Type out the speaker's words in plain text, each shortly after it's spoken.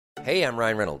Hey, I'm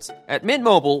Ryan Reynolds. At Mint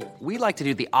Mobile, we like to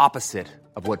do the opposite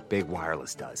of what Big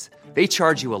Wireless does. They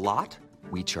charge you a lot,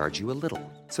 we charge you a little.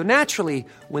 So naturally,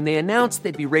 when they announced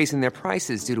they'd be raising their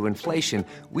prices due to inflation,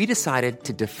 we decided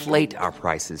to deflate our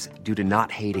prices due to not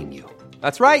hating you.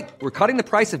 That's right. We're cutting the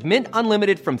price of Mint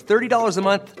Unlimited from $30 a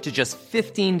month to just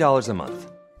 $15 a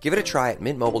month. Give it a try at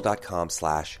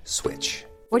mintmobile.com/switch.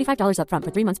 $45 up front for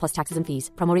 3 months plus taxes and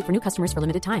fees. Promo rate for new customers for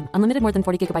limited time. Unlimited more than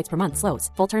 40 gigabytes per month. Slows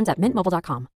full terms at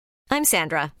mintmobile.com. I'm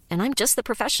Sandra, and I'm just the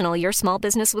professional your small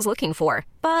business was looking for.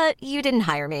 But you didn't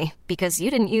hire me because you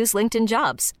didn't use LinkedIn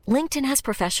Jobs. LinkedIn has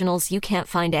professionals you can't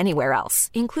find anywhere else,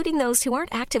 including those who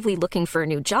aren't actively looking for a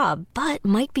new job, but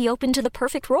might be open to the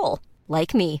perfect role,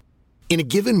 like me. In a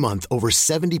given month, over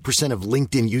 70% of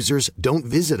LinkedIn users don't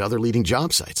visit other leading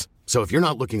job sites. So if you're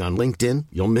not looking on LinkedIn,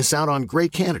 you'll miss out on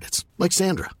great candidates like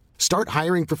Sandra. Start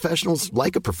hiring professionals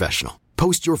like a professional.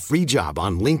 Post your free job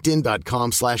on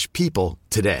linkedin.com/people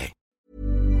today.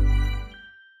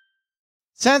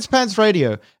 Sans Pants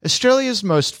Radio, Australia's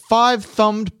most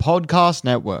five-thumbed podcast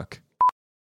network.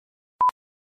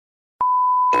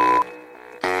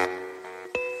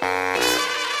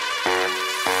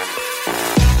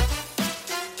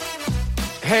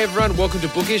 Hey everyone, welcome to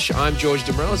Bookish. I'm George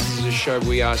Demorales. This is a show where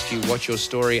we ask you what's your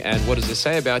story and what does it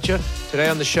say about you. Today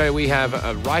on the show we have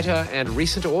a writer and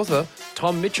recent author,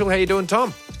 Tom Mitchell. How you doing,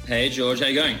 Tom? Hey George, how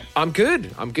you going? I'm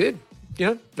good. You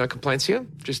know, no complaints here.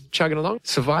 Just chugging along,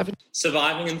 surviving.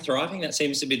 Surviving and thriving, that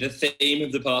seems to be the theme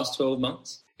of the past 12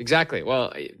 months. Exactly.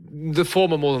 Well, the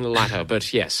former more than the latter,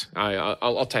 but yes,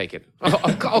 I'll take it.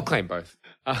 I'll claim both.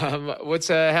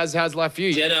 How's life for you?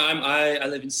 Yeah, no, I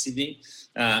live in Sydney.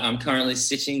 I'm currently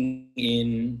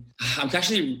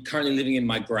currently living in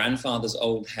my grandfather's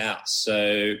old house.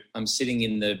 So I'm sitting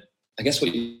in I guess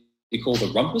what you call the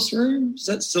rumpus room. Is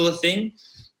that still a thing?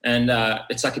 And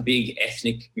it's like a big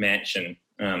ethnic mansion.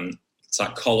 It's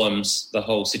like columns, the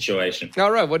whole situation.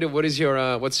 All right. What's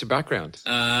your background?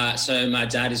 So my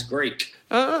dad is Greek.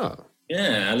 Oh.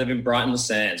 Yeah, I live in Brighton Le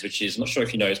Sands, which is, I'm not sure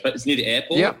if you know, but it's near the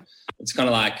airport. Yeah. It's kind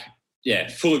of like,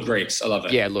 full of Greeks. I love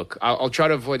it. Yeah, look, I'll try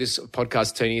to avoid this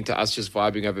podcast turning into us just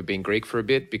vibing over being Greek for a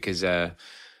bit because,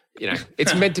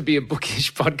 it's meant to be a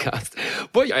bookish podcast.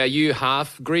 But are you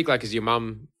half Greek? Like, is your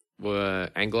mum were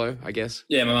Anglo, I guess?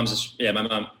 Yeah, my mum's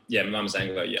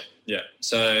Anglo, yeah.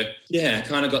 So,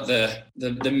 kind of got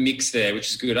the mix there,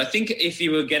 which is good. I think if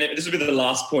you were this will be the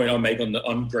last point I'll make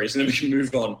on Greece, and then we can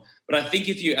move on. But I think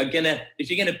if you're gonna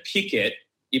pick it,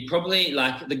 you're probably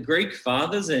like the Greek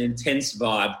father's an intense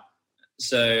vibe.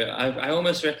 So I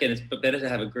almost reckon it's better to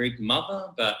have a Greek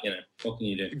mother, but, what can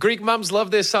you do? Greek mums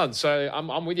love their sons, so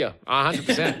I'm with you,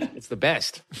 100%. It's the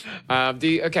best.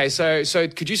 So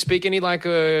could you speak any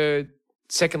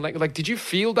second language? Like, did you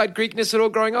feel that Greekness at all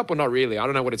growing up or not really? I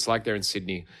don't know what it's like there in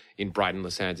Sydney, in Brighton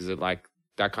Le Sands. Is it like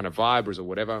that kind of vibe or is it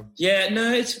whatever? Yeah,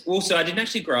 no, it's also, I didn't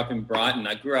actually grow up in Brighton.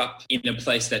 I grew up in a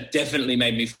place that definitely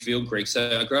made me feel Greek.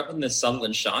 So I grew up in the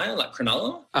Sutherland Shire, like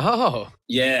Cronulla. Oh.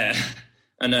 Yeah.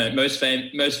 I know, most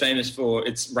famous for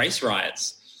its race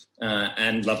riots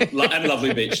and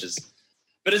lovely beaches.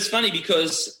 But it's funny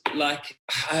because, like,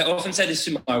 I often say this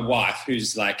to my wife,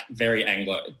 who's, like, very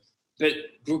Anglo. But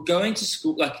going to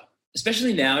school, like,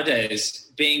 especially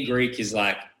nowadays, being Greek is,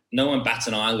 like, no one bats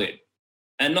an eyelid.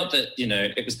 And not that,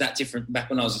 it was that different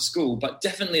back when I was at school, but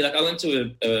definitely, like, I went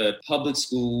to a public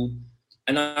school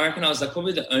and I reckon I was, like,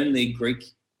 probably the only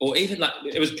Greek, or even, like,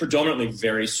 it was predominantly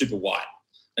very super white.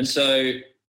 And so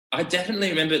I definitely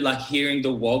remember like hearing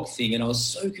the WOG thing and I was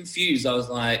so confused. I was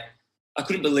like, I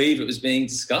couldn't believe it was being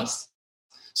discussed.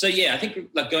 So yeah, I think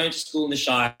like going to school in the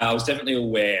Shire, I was definitely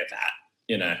aware that,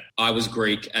 I was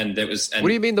Greek and there was... And, what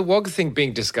do you mean the WOG thing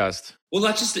being discussed? Well,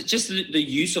 like just the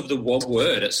use of the WOG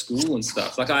word at school and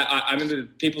stuff. Like I remember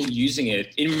people using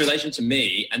it in relation to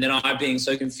me and then I being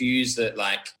so confused that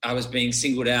like I was being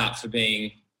singled out for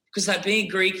being... Because like being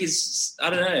Greek is, I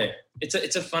don't know,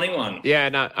 it's a funny one. Yeah,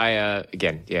 no,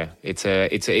 it's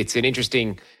an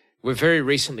interesting. We're very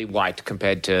recently white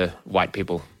compared to white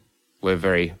people. We're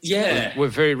very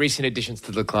recent additions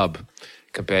to the club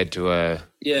compared to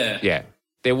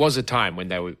There was a time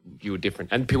when you were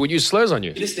different and people would use slurs on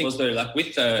you. This thing was though, like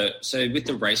with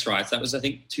the race riots, that was I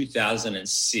think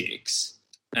 2006,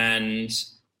 and.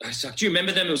 So, do you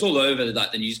remember them? It was all over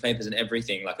like the newspapers and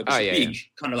everything. Like it was a big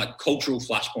kind of like cultural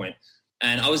flashpoint.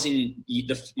 And I was in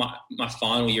my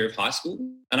final year of high school,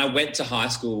 and I went to high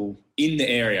school in the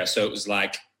area. So it was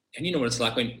like, and you know what it's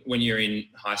like when you're in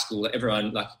high school,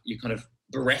 everyone like you're kind of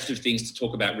bereft of things to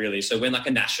talk about really. So when like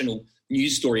a national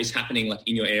news story is happening like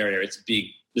in your area, it's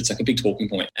like a big talking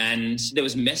point. And there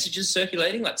was messages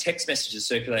circulating, like text messages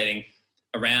circulating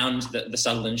around the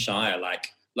Sutherland Shire, like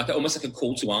like almost like a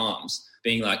call to arms,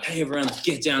 being like, hey, everyone,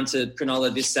 get down to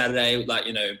Cronulla this Saturday. Like,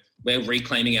 you know, we're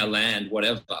reclaiming our land,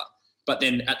 whatever. But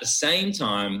then at the same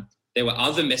time, there were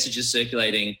other messages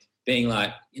circulating being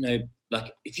like, you know,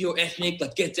 like if you're ethnic,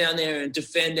 like get down there and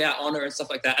defend our honor and stuff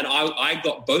like that. And I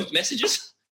got both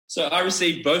messages. So I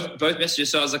received both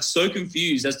messages. So I was like so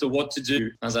confused as to what to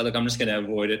do. I was like, look, I'm just going to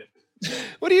avoid it.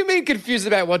 What do you mean confused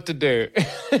about what to do?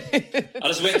 I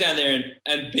just went down there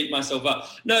and beat myself up.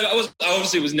 No, I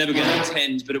obviously was never going to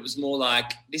attend, but it was more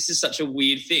like, this is such a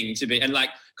weird thing to be. And like,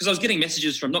 because I was getting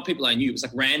messages from not people I knew. It was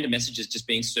like random messages just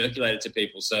being circulated to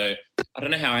people. So I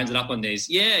don't know how I ended up on these.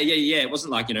 Yeah. It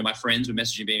wasn't like, you know, my friends were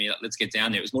messaging me like, let's get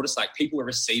down there. It was more just like people were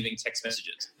receiving text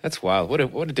messages. That's wild. What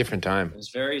a different time.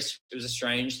 It was a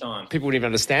strange time. People wouldn't even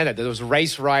understand it. There was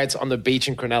race riots on the beach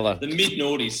in Cronulla. The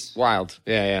mid-noughties. Wild.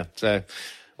 Yeah. So,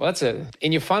 well,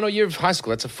 in your final year of high school,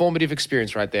 that's a formative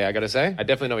experience right there, I got to say. I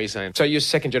definitely know what you're saying. So you're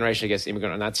second generation, I guess,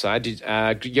 immigrant on that side. Do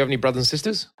you have any brothers and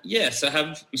sisters? Yes, I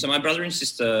have. So my brother and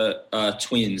sister are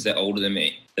twins. They're older than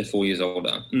me. They're 4 years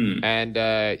older.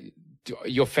 And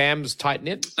your fam's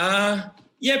tight-knit?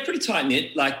 Yeah, pretty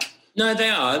tight-knit. Like, no,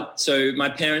 they are. So my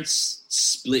parents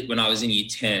split when I was in year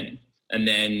 10. And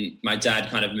then my dad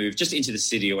kind of moved just into the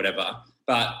city or whatever.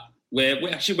 But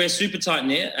we're super tight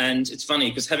knit, and it's funny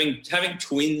because having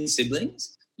twin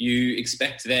siblings, you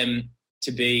expect them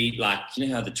to be like, you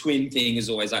know how the twin thing is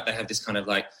always like they have this kind of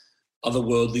like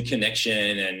otherworldly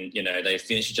connection, and you know they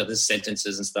finish each other's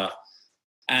sentences and stuff.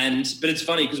 But it's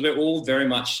funny because we're all very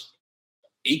much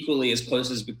equally as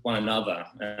close as with one another,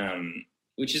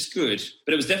 which is good.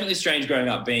 But it was definitely strange growing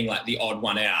up being like the odd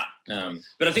one out.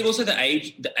 But I think also the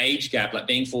age gap, like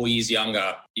being 4 years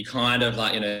younger, you kind of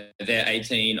like, you know, they're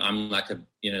 18, I'm like a,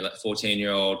 you know, like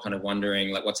 14-year-old kind of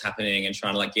wondering like what's happening and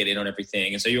trying to like get in on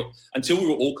everything. And so until we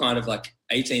were all kind of like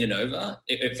 18 and over,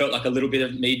 it felt like a little bit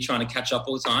of me trying to catch up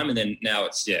all the time. And then now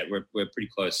it's, we're pretty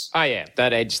close. Oh yeah.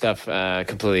 That age stuff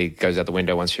completely goes out the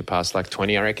window once you're past like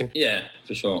 20, I reckon. Yeah,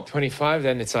 for sure. 25,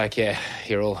 then it's like, yeah,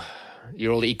 you're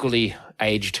all equally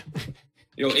aged.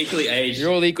 You're equally aged.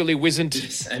 You're all equally wizened.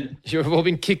 And you've all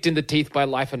been kicked in the teeth by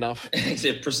life enough.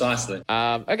 Yeah, precisely.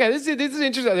 Okay, this is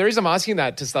interesting. The reason I'm asking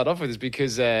that to start off with is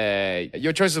because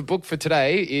your choice of book for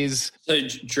today is... So,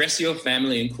 Dress Your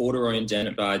Family in Corduroy and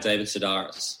Denim by David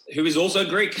Sedaris, who is also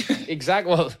Greek.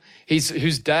 Exactly. Well,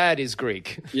 whose dad is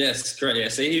Greek. Yes, correct. Yeah,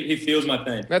 see, he feels my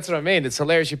pain. That's what I mean. It's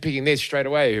hilarious you're picking this straight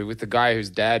away with the guy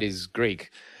whose dad is Greek.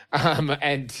 And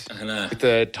with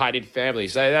the tight-knit family.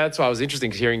 So that's why I was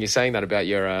interested hearing you saying that about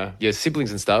your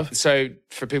siblings and stuff. So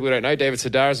for people who don't know, David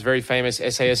Sedaris, very famous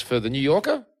essayist for The New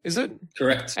Yorker, is it?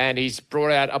 Correct. And he's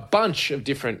brought out a bunch of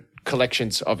different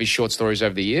collections of his short stories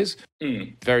over the years.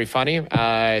 Very funny.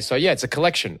 So yeah, it's a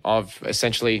collection of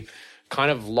essentially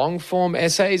kind of long-form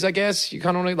essays, I guess. You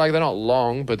kind of like, they're not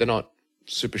long, but they're not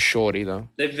super short either.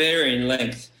 They vary in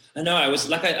length. I know. I was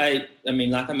like, I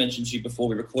mean, like I mentioned to you before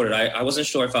we recorded, I wasn't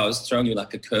sure if I was throwing you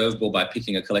like a curveball by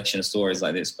picking a collection of stories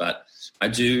like this, but I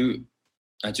do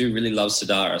really love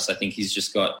Sedaris. I think he's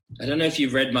just got, I don't know if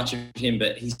you've read much of him,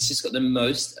 but he's just got the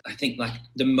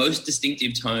most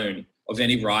distinctive tone of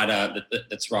any writer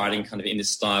that's writing kind of in this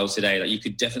style today. Like you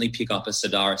could definitely pick up a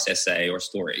Sedaris essay or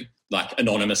story, like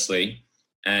anonymously,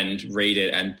 and read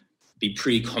it and be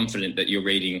pretty confident that you're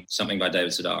reading something by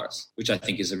David Sedaris, which I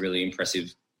think is a really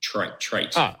impressive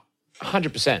trait. Oh,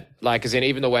 100%. Like, as in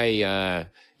even the way,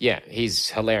 he's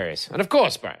hilarious. And of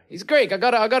course, bro, he's Greek. I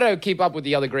gotta keep up with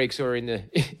the other Greeks who are in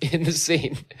the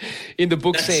scene, in the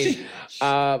book scene.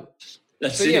 Well,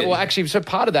 actually, so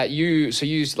part of that, you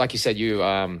like you said, you're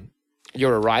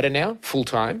a writer now, full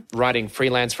time, writing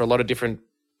freelance for a lot of different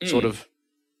sort of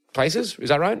places. Is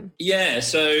that right? Yeah.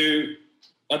 So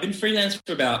I've been freelance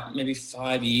for about maybe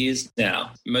 5 years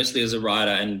now, mostly as a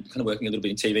writer and kind of working a little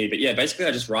bit in TV. But yeah, basically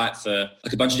I just write for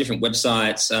like a bunch of different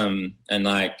websites, and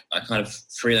like I kind of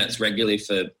freelance regularly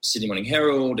for Sydney Morning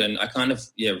Herald, and I kind of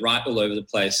write all over the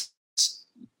place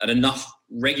at enough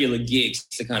regular gigs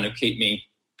to kind of keep me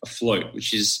afloat,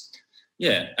 which is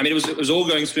I mean, it was all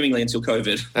going swimmingly until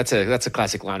COVID. That's a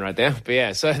classic line right there. But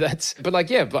yeah, so that's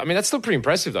still pretty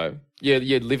impressive though.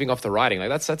 You're living off the writing. Like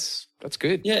that's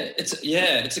good. Yeah,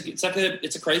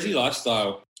 it's a crazy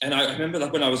lifestyle. And I remember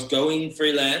like when I was going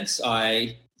freelance,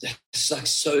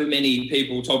 so many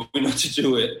people told me not to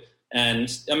do it. And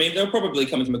I mean, they were probably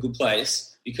coming from a good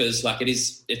place because like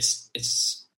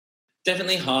it's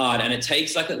definitely hard, and it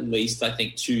takes like at least I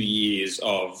think 2 years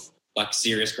of like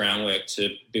serious groundwork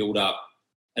to build up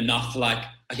enough. Like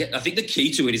I think the key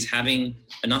to it is having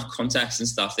enough contacts and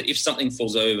stuff that if something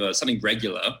falls over, something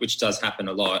regular, which does happen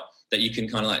a lot, that you can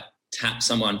kind of like tap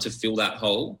someone to fill that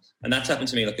hole. And that's happened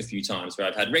to me like a few times where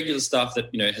I've had regular stuff that,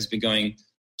 has been going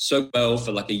so well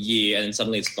for like a year and then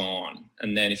suddenly it's gone.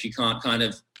 And then if you can't kind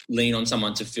of lean on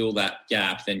someone to fill that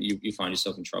gap, then you find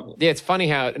yourself in trouble. Yeah, it's funny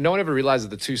how no one ever realizes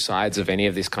the two sides of any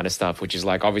of this kind of stuff, which is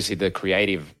like obviously the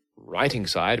creative writing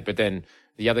side, but then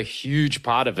the other huge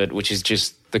part of it, which is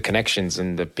just the connections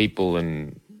and the people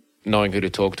and knowing who to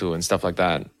talk to and stuff like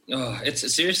that. Oh,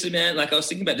 it's seriously, man. Like I was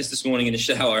thinking about this morning in the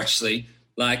shower, actually.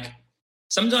 Like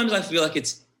sometimes I feel like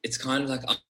it's kind of like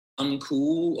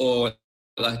uncool, or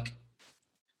like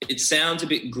it sounds a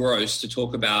bit gross to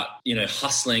talk about,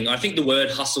 hustling. I think the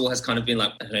word hustle has kind of been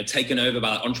like, taken over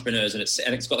by entrepreneurs, and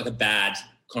it's got like a bad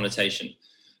connotation.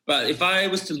 But if I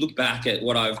was to look back at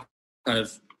what I've kind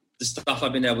of, the stuff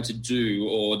I've been able to do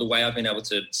or the way I've been able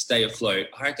to stay afloat,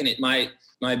 I reckon my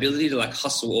ability to like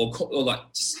hustle or like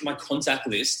just my contact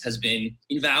list has been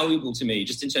invaluable to me,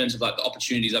 just in terms of like the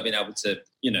opportunities I've been able to,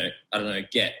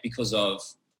 get because of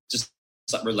just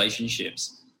like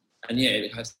relationships. And yeah,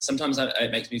 sometimes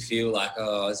it makes me feel like,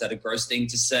 oh, is that a gross thing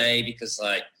to say? Because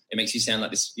like it makes you sound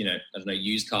like this,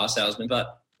 used car salesman,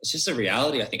 but it's just a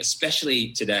reality, I think,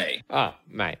 especially today. Oh,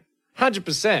 mate,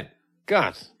 100%.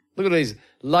 God, look at these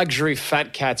luxury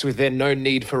fat cats with their no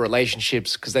need for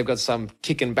relationships because they've got some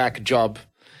kicking back job.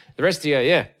 The rest of you,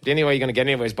 the only way you're going to get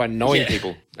anywhere is by knowing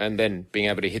people and then being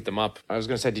able to hit them up. I was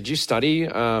going to say, did you study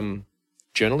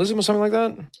journalism or something like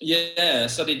that? Yeah, I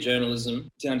studied journalism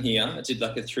down here. I did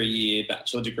like a 3-year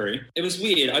bachelor degree. It was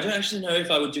weird. I don't actually know if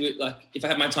I would do it, like if I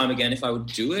had my time again, if I would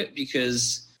do it,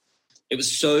 because it was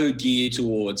so geared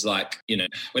towards like,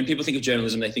 when people think of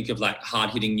journalism, they think of like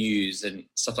hard-hitting news and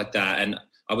stuff like that. And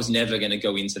I was never going to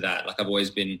go into that. Like I've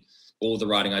always been, all the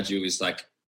writing I do is like,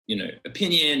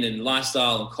 opinion and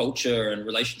lifestyle and culture and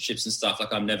relationships and stuff.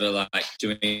 Like I'm never like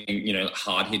doing,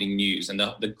 hard-hitting news. And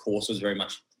the course was very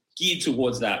much geared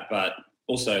towards that. But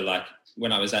also like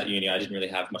when I was at uni, I didn't really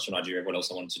have much of an idea of what else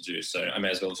I wanted to do. So I may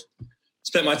as well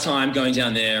spent my time going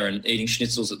down there and eating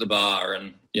schnitzels at the bar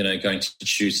and, going to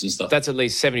shoots and stuff. That's at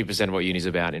least 70% of what uni's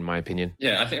about, in my opinion.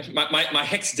 Yeah, I think my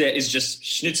HECS debt is just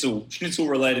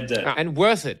schnitzel-related debt. And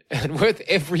worth it. And worth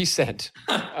every cent.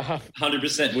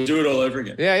 100%. We'll do it all over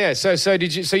again. Yeah. So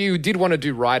you did want to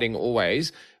do writing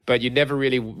always, but you never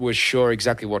really were sure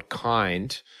exactly what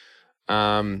kind.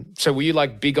 So were you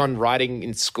like big on writing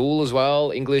in school as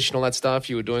well, English and all that stuff?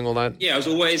 You were doing all that? Yeah, I was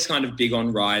always kind of big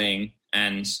on writing.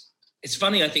 And it's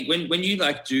funny, I think, when you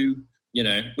like do,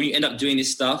 when you end up doing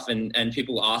this stuff and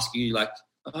people ask you like,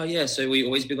 oh yeah, so were you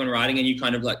always big on writing? And you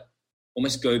kind of like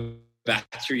almost go back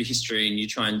through your history and you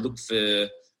try and look for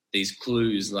these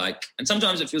clues, like, and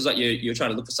sometimes it feels like you're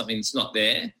trying to look for something that's not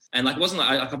there. And like, it wasn't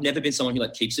like I've never been someone who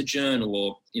like keeps a journal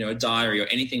or, a diary or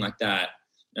anything like that.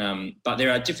 But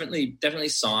there are definitely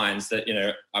signs that,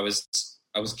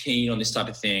 I was keen on this type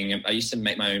of thing. I used to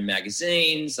make my own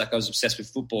magazines. Like I was obsessed with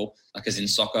football, like as in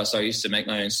soccer. So I used to make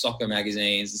my own soccer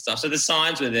magazines and stuff. So the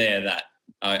signs were there that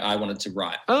I wanted to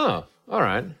write. Oh, all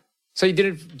right. So you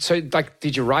didn't,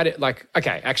 did you write it? Like,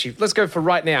 okay, actually, let's go for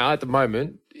right now at the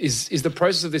moment. Is the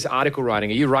process of this article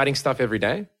writing, are you writing stuff every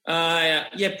day?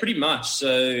 Yeah, pretty much.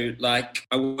 So like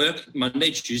I work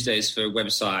Monday, Tuesdays for a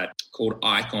website called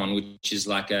Icon, which is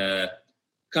like a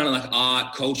kind of like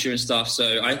art, culture and stuff.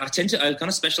 So I kind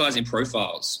of specialize in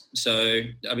profiles. So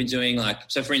I've been doing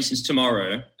for instance,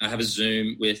 tomorrow I have a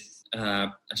Zoom with,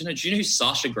 I don't know, do you know who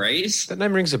Sasha Grey is? That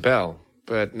name rings a bell,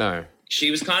 but no.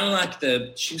 She was kind of like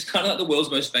the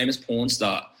world's most famous porn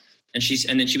star. And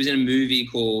then she was in a movie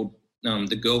called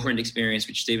The Girlfriend Experience,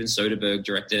 which Steven Soderbergh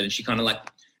directed. And she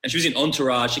was in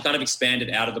Entourage. She kind of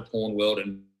expanded out of the porn world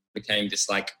and became this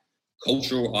like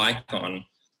cultural icon.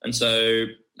 And so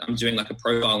I'm doing like a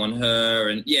profile on her,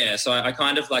 and so I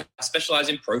kind of like specialize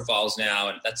in profiles now,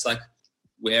 and that's like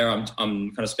where I'm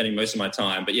kind of spending most of my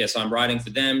time. But so I'm writing for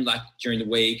them like during the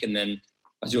week, and then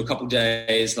I do a couple of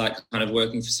days like kind of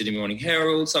working for Sydney Morning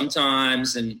Herald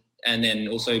sometimes, and then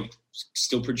also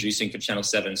still producing for Channel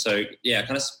 7. So I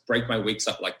kind of break my weeks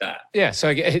up like that. Yeah,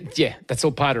 so that's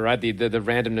all part of, right? The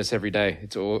randomness every day.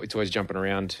 It's always jumping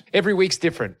around. Every week's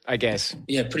different, I guess.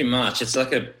 Yeah, pretty much. It's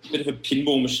like a bit of a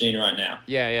pinball machine right now.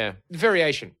 Yeah.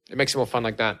 Variation. It makes it more fun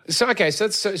like that. So okay, so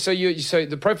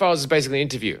the profiles is basically an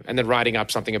interview and then writing up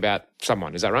something about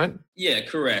someone. Is that right? Yeah,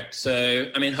 correct.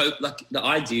 So I mean, like the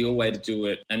ideal way to do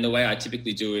it, and the way I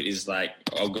typically do it is like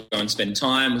I'll go and spend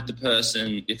time with the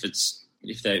person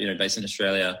if they're based in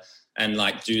Australia, and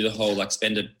like do the whole like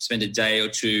spend a day or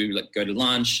two, like go to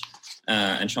lunch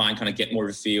and try and kind of get more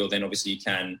of a feel. Then obviously you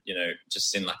can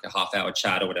just in like a half-hour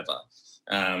chat or whatever.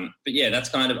 But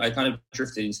that's I kind of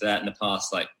drifted into that in the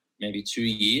past like maybe 2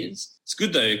 years. It's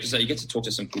good though, because you get to talk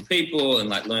to some cool people and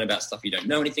like learn about stuff you don't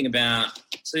know anything about.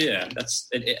 So yeah, that's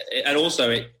it. And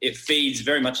also it feeds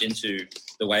very much into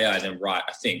the way I then write,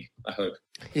 I hope.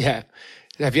 Yeah.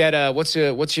 Have you had what's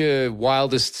your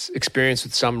wildest experience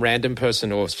with some random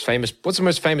person or famous? What's the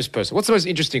most famous person? What's the most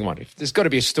interesting one? There's got to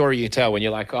be a story you tell when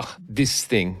you're like, oh, this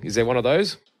thing. Is there one of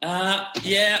those?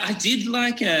 Yeah, I did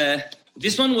like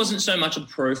this one wasn't so much a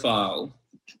profile,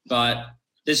 but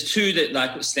there's two that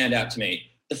like stand out to me.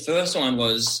 The first one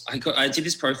was I did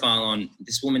this profile on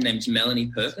this woman named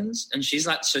Melanie Perkins, and she's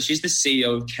the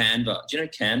CEO of Canva. Do you know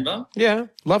Canva? Yeah,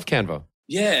 love Canva.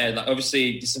 Yeah, like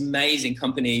obviously this amazing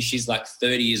company. She's like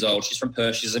 30 years old. She's from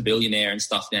Perth. She's a billionaire and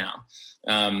stuff now.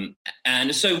 And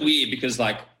it's so weird because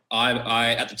like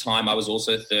I at the time I was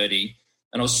also 30,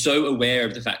 and I was so aware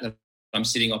of the fact that I'm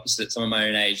sitting opposite someone my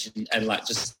own age, and like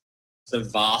just the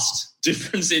vast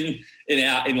difference in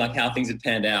like how things had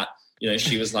panned out. You know,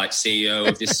 she was like CEO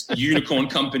of this unicorn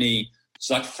company. She's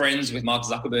like friends with Mark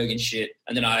Zuckerberg and shit.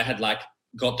 And then I had like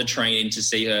got the train in to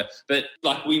see her. But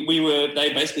like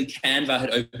Canva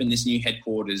had opened this new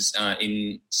headquarters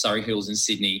in Surrey Hills in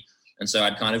Sydney. And so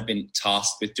I'd kind of been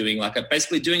tasked with doing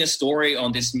doing a story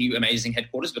on this new amazing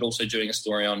headquarters, but also doing a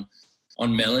story on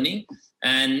Melanie.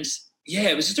 And yeah,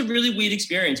 it was just a really weird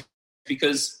experience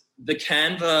because the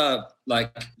Canva,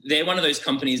 like they're one of those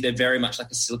companies, they're very much like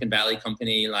a Silicon Valley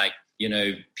company, like, you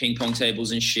know, ping pong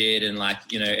tables and shit. And like,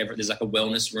 you know, there's like a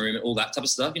wellness room and all that type of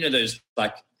stuff. You know, those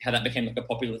like how that became like a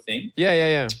popular thing.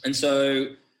 Yeah. And so,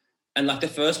 and like the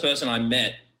first person I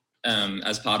met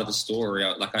as part of the story,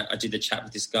 I did the chat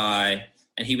with this guy,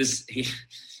 and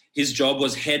his job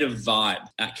was head of vibe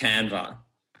at Canva,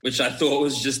 which I thought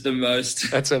was just the most.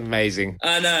 That's amazing.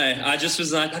 I know. I just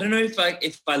was like, I don't know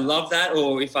if I love that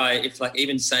or if like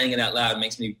even saying it out loud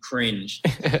makes me cringe.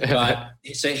 But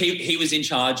so he was in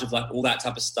charge of like all that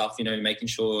type of stuff, you know, making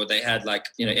sure they had like,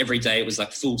 you know, every day it was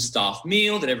like full staff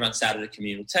meal that everyone sat at a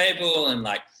communal table and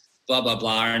like blah, blah,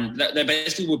 blah. And they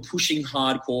basically were pushing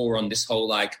hardcore on this whole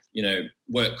like, you know,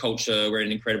 work culture, we're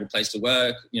an incredible place to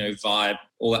work, you know, vibe,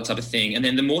 all that type of thing. And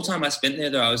then the more time I spent there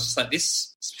though, I was just like, this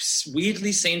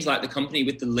weirdly seems like the company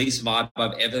with the least vibe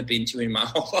I've ever been to in my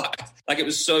whole life. Like it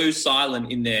was so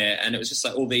silent in there, and it was just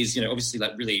like all these, you know, obviously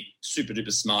like really super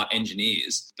duper smart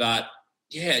engineers. But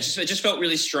yeah, it just felt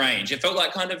really strange. It felt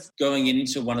like kind of going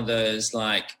into one of those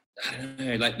like, I don't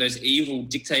know, like those evil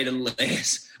dictator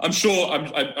lairs. I'm sure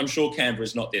Canva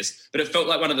is not this, but it felt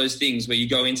like one of those things where you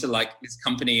go into like this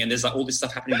company and there's like all this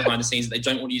stuff happening behind the scenes that they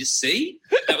don't want you to see.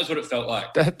 That was what it felt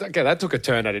like. That took a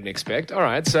turn I didn't expect. All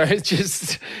right, so it's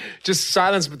just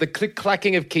silence with the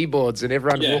click-clacking of keyboards and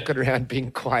everyone walking around being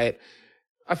quiet.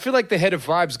 I feel like the head of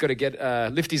Vibe's got to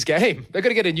get lift his game. They've got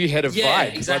to get a new head of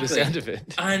Vibe exactly. by the sound of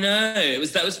it. I know.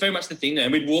 That was very much the thing there.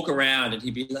 And we'd walk around and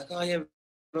he'd be like, oh, yeah,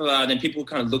 and then people would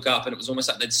kind of look up and it was almost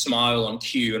like they'd smile on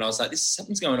cue. And I was like,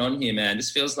 something's going on here, man.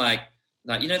 This feels like,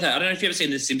 you know, that I don't know if you've ever seen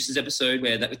the Simpsons episode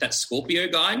where with that Scorpio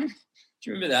guy. Do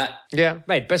you remember that? Yeah,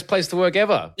 mate, best place to work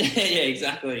ever. Yeah,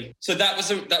 exactly. So that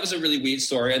was a really weird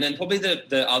story. And then probably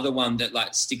the other one that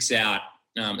like sticks out,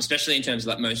 especially in terms of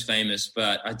like most famous,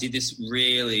 but I did this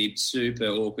really super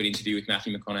awkward interview with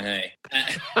Matthew McConaughey.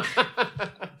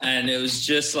 And it was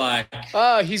just like...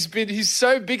 Oh, he's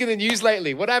so big in the news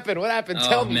lately. What happened?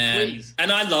 Tell me, man. Please.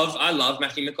 And I love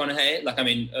Matthew McConaughey. Like, I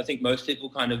mean, I think most people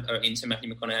kind of are into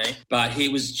Matthew McConaughey, but he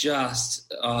was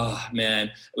just, oh man.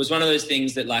 It was one of those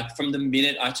things that like from the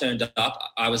minute I turned up,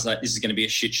 I was like, this is going to be a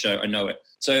shit show. I know it.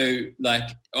 So like,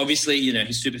 obviously, you know,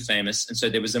 he's super famous. And so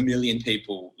there was a million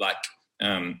people like,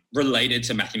 related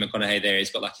to Matthew McConaughey there.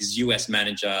 He's got like his US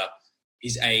manager,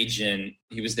 his agent.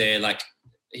 He was there, like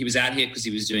he was out here because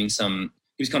he was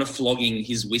kind of flogging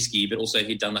his whiskey, but also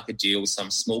he'd done like a deal with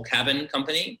some small cabin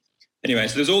company. Anyway,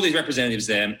 so there's all these representatives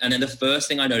there. And then the first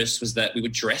thing I noticed was that we were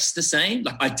dressed the same,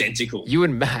 like identical. You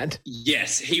and Matt?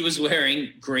 Yes. He was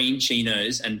wearing green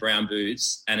chinos and brown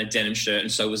boots and a denim shirt,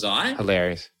 and so was I.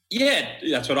 Hilarious. Yeah,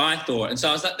 that's what I thought. And so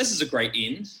I was like, this is a great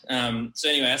in. So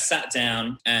anyway, I sat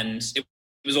down, and it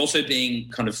was also being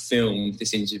kind of filmed,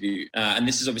 this interview. And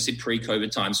this is obviously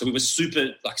pre-COVID time. So we were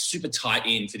super tight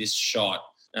in for this shot.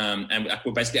 And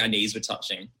basically our knees were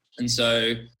touching. And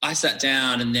so I sat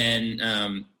down, and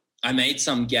then I made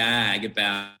some gag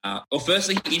about, well,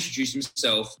 firstly, he introduced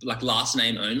himself like last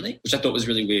name only, which I thought was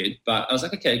really weird. But I was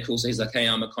like, okay, cool. So he's like, hey,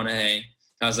 I'm McConaughey.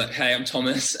 I was like, hey, I'm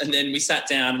Thomas. And then we sat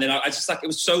down, and then I just like, it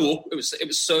was so awkward. It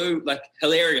was so like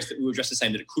hilarious that we were dressed the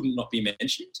same that it couldn't not be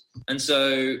mentioned. And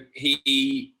so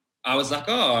I was like,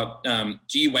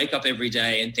 do you wake up every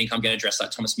day and think I'm going to dress like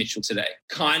Thomas Mitchell today?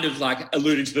 Kind of like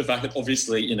alluding to the fact that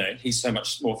obviously, you know, he's so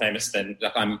much more famous than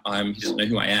like he doesn't know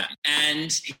who I am.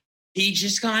 And he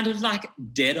just kind of like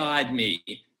dead-eyed me.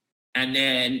 And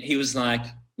then he was like,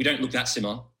 we don't look that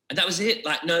similar. And that was it.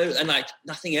 Like, no, and like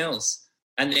nothing else.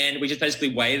 And then we just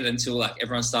basically waited until like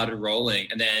everyone started rolling.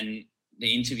 And then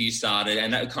the interview started.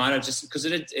 And that kind of just, because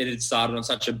it had started on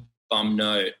such a bum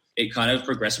note, it kind of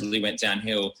progressively went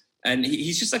downhill. And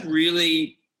he's just like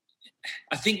really,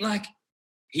 I think like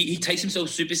he takes himself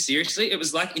super seriously. It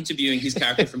was like interviewing his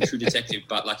character from True Detective,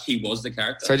 but like he was the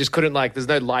character. So I just couldn't like, there's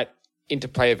no light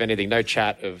interplay of anything, no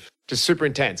chat of, just super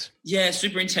intense. Yeah,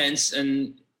 super intense.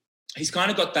 And he's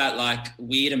kind of got that like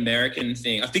weird American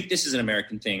thing. I think this is an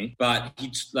American thing, but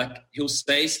he'll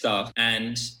say stuff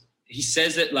and he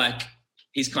says it like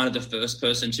he's kind of the first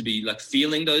person to be like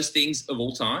feeling those things of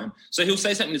all time. So he'll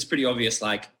say something that's pretty obvious,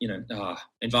 like,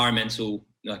 environmental,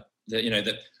 like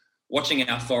that watching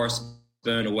our forests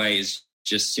burn away is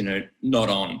just, not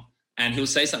on. And he'll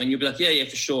say something, you'll be like, yeah,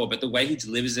 for sure. But the way he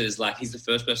delivers it is like he's the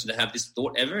first person to have this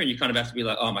thought ever. And you kind of have to be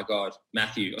like, oh my God,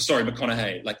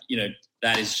 McConaughey. Like,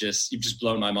 that is just, you've just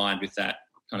blown my mind with that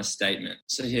kind of statement.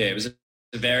 So yeah, it was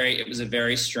a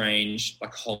very strange,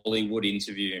 like Hollywood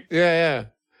interview. Yeah.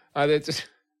 Just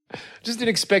didn't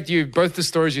expect you, both the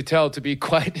stories you tell, to be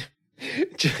quite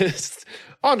just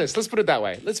honest. Let's put it that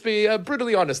way. Let's be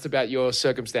brutally honest about your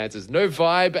circumstances. No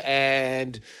vibe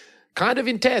and kind of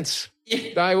intense.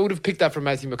 Yeah. I would have picked that from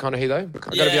Matthew McConaughey, though. I've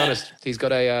got to be honest. He's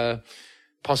got a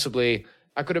possibly,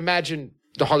 I could imagine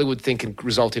the Hollywood thing can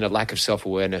result in a lack of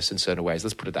self-awareness in certain ways.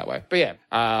 Let's put it that way. But yeah,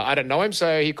 I don't know him,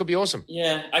 so he could be awesome.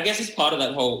 Yeah, I guess it's part of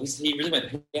that whole, he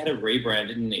had a rebrand,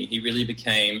 didn't he? He really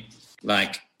became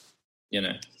like,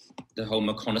 the whole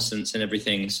McConaissance and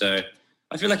everything. So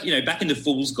I feel like, back in the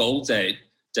Fool's Gold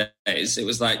days, it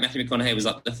was like Matthew McConaughey was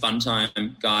like the fun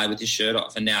time guy with his shirt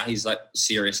off, and now he's like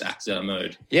serious actor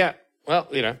mode. Yeah. Well,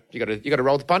 you got to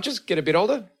roll the punches, get a bit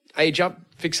older, age up,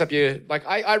 fix up your, like,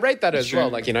 I rate that as well.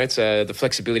 Like, it's the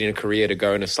flexibility in a career to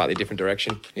go in a slightly different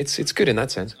direction. It's good in that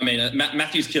sense. I mean,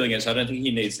 Matthew's killing it, so I don't think he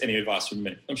needs any advice from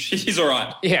me. I'm sure he's all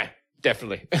right. Yeah,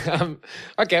 definitely.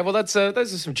 Okay, well, those are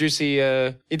some juicy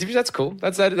interviews. That's cool.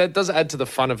 That does add to the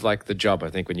fun of like the job.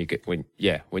 I think when you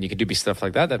can do stuff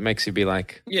like that makes you be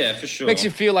like, yeah, for sure. Makes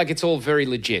you feel like it's all very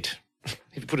legit. If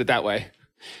you put it that way,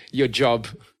 your job.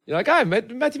 You're like, I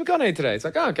met Matthew McConaughey today. It's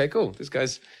like, oh, okay, cool. This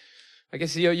guy's, I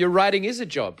guess your writing is a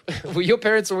job. Were your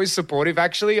parents always supportive,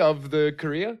 actually, of the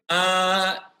career?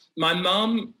 My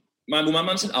mum's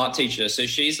an art teacher, so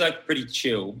she's like pretty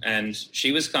chill, and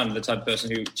she was kind of the type of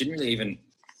person who wouldn't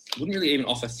really even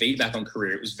offer feedback on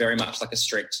career. It was very much like a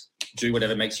strict, do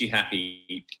whatever makes you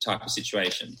happy type of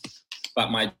situation.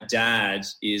 But my dad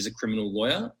is a criminal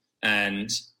lawyer,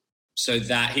 and so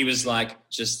that he was like,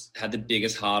 just had the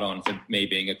biggest hard on for me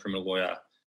being a criminal lawyer.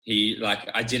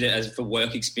 I did it as for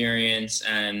work experience,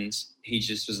 and he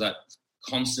just was like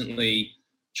constantly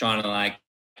trying to like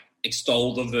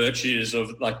extol the virtues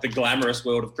of like the glamorous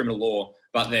world of criminal law.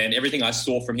 But then everything I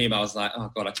saw from him, I was like, oh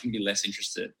God, I couldn't be less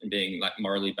interested in being like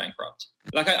morally bankrupt.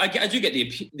 Like I do get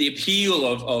the appeal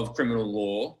of criminal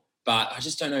law, but I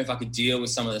just don't know if I could deal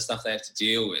with some of the stuff they have to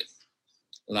deal with.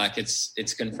 Like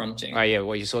it's confronting. Oh yeah,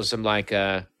 well you saw some like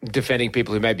defending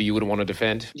people who maybe you wouldn't want to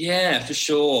defend. Yeah, for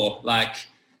sure. Like,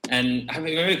 and I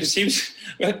remember because he was,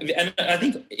 and I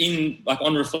think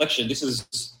on reflection, this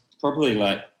is probably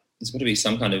like there's got to be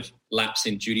some kind of lapse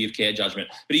in duty of care judgment.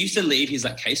 But he used to leave his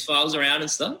like case files around and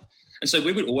stuff, and so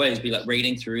we would always be like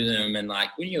reading through them, and like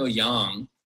when you're young,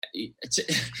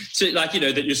 to like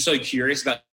that you're so curious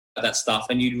about that stuff,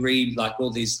 and you'd read like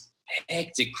all these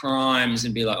hectic crimes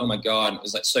and be like, oh my God, it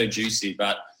was like so juicy.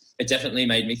 But it definitely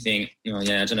made me think, I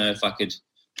don't know if I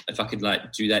could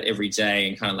like do that every day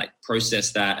and kind of like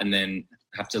process that and then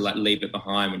have to like leave it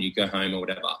behind when you go home or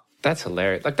whatever. That's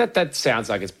hilarious. Like that sounds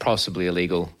like it's possibly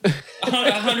illegal.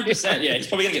 100%. Yeah. He's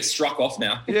probably going to get struck off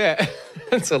now. Yeah.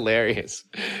 That's hilarious.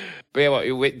 But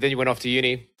yeah, then you went off to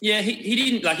uni? Yeah, he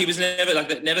didn't, like, he was never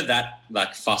that,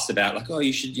 like, fussed about, like, oh,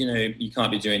 you should, you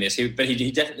can't be doing this. But he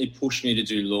definitely pushed me to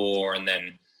do law. And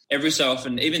then every so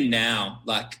often, even now,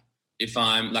 like, if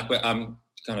I'm, like, I'm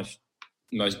kind of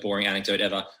most boring anecdote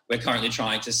ever, we're currently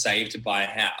trying to save to buy a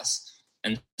house.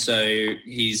 And so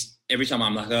every time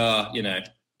I'm like,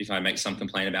 if I make some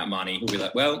complaint about money, he'll be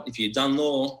like, well, if you'd done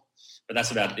law. But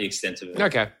that's about the extent of it.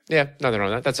 Okay. Yeah, nothing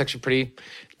wrong with that. That's actually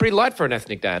pretty light for an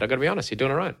ethnic dad. I've got to be honest. You're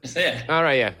doing all right. Yeah. All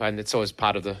right, yeah. And it's always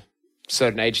part of the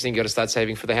certain age thing. You got to start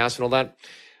saving for the house and all that.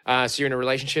 So you're in a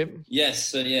relationship? Yes.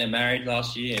 So, married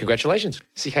last year. Congratulations.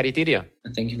 Siharitiria.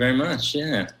 Thank you very much,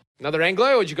 yeah. Another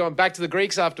Anglo, or did you go back to the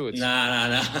Greeks afterwards?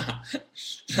 Nah.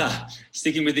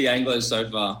 Sticking with the Anglos so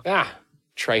far.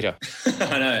 Traitor.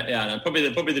 I know.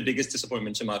 Probably the biggest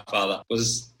disappointment to my father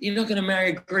was, you're not going to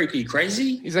marry a Greek, are you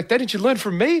crazy? He's like, didn't you learn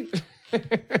from me?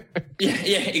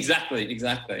 Yeah, exactly.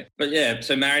 But yeah,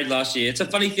 so married last year. It's a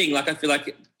funny thing. Like, I feel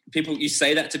like you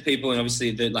say that to people and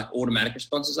obviously the like automatic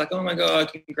response is like, oh my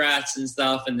God, congrats and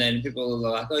stuff. And then people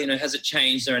are like, oh, has it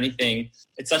changed or anything?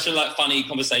 It's such a like funny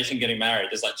conversation getting married.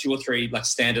 There's like 2 or 3 like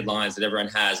standard lines that everyone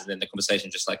has. And then the conversation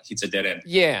just like hits a dead end.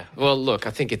 Yeah. Well, look,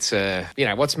 I think it's,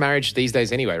 what's marriage these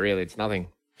days anyway, really? It's nothing.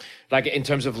 Like in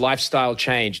terms of lifestyle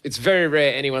change, it's very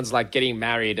rare anyone's like getting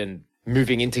married and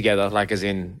moving in together, like as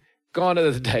in, gone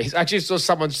are the days. I actually saw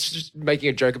someone just making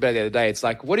a joke about it the other day. It's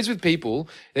like, what is with people?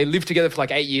 They live together for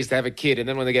like 8 years to have a kid. And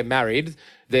then when they get married,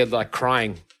 they're like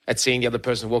crying at seeing the other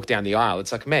person walk down the aisle.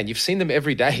 It's like, man, you've seen them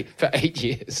every day for 8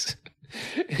 years.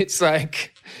 It's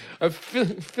like, I feel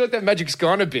like that magic's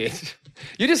gone a bit.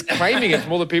 You're just claiming it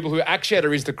from all the people who actually had a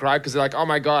reason to cry because they're like, oh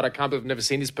my God, I can't believe I've never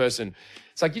seen this person.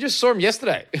 It's like, you just saw him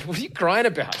yesterday. What are you crying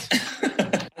about?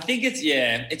 I think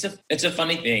it's a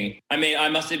funny thing. I mean, I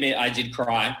must admit I did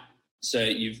cry. So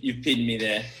you've pinned me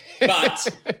there, but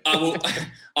I will.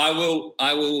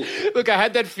 Look, I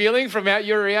had that feeling from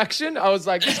your reaction. I was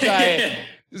like, this guy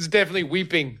is definitely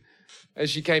weeping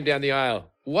as she came down the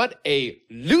aisle. What a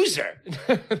loser!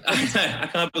 I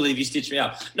can't believe you stitched me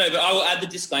up. No, but I will add the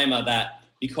disclaimer that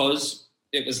because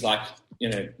it was like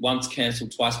once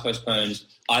cancelled, twice postponed.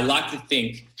 I like to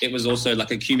think it was also like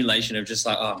accumulation of just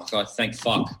like, oh my God, thank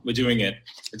fuck, we're doing it.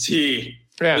 It's here.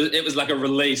 Yeah. It was like a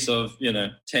release of,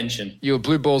 tension. You were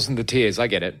blue balls in the tears. I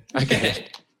get it.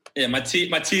 Yeah, my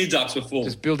tear ducts were full.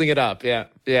 Just building it up. Yeah.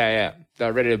 They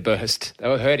were ready to burst. They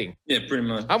were hurting. Yeah, pretty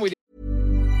much. I'm with you.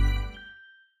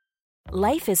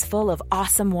 Life is full of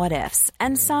awesome what ifs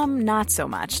and some not so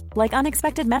much, like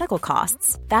unexpected medical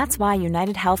costs. That's why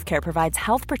United Healthcare provides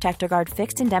Health Protector Guard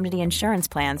fixed indemnity insurance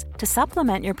plans to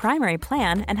supplement your primary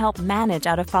plan and help manage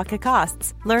out-of-pocket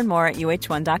costs. Learn more at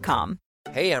uh1.com.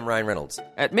 Hey, I'm Ryan Reynolds.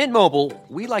 At Mint Mobile,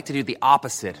 we like to do the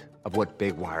opposite of what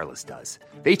Big Wireless does.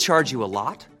 They charge you a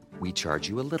lot, we charge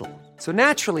you a little. So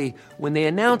naturally, when they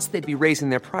announced they'd be raising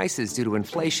their prices due to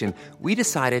inflation, we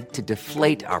decided to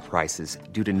deflate our prices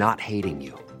due to not hating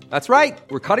you. That's right.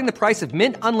 We're cutting the price of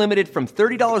Mint Unlimited from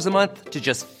 $30 a month to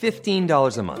just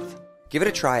 $15 a month. Give it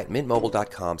a try at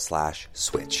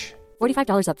mintmobile.com/switch.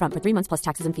 $45 up front for 3 months plus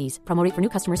taxes and fees. Promo rate for new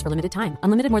customers for limited time.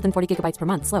 Unlimited more than 40 gigabytes per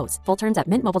month. Slows full terms at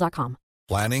mintmobile.com.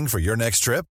 Planning for your next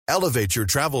trip? Elevate your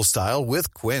travel style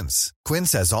with Quince.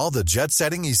 Quince has all the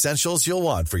jet-setting essentials you'll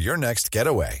want for your next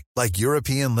getaway, like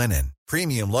European linen,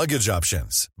 premium luggage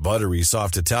options, buttery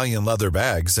soft Italian leather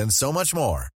bags, and so much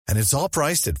more. And it's all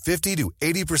priced at 50 to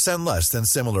 80% less than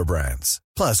similar brands.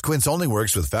 Plus, Quince only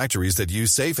works with factories that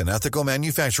use safe and ethical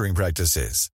manufacturing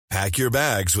practices. Pack your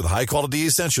bags with high-quality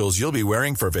essentials you'll be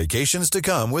wearing for vacations to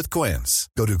come with Quince.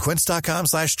 Go to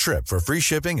quince.com/trip for free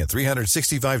shipping and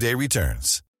 365-day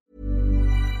returns.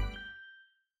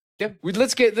 Yeah,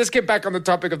 let's get back on the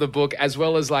topic of the book, as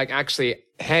well as like actually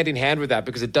hand in hand with that,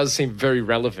 because it does seem very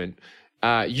relevant.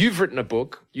 You've written a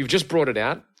book. You've just brought it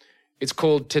out. It's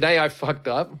called Today I Fucked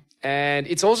Up, and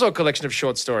it's also a collection of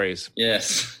short stories.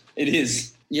 Yes, it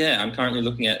is. Yeah, I'm currently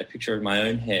looking at a picture of my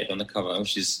own head on the cover,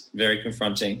 which is very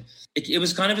confronting. It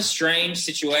was kind of a strange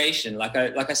situation. Like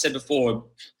I said before,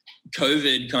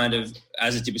 COVID kind of,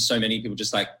 as it did with so many people,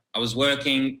 just like I was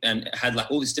working and had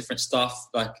like all this different stuff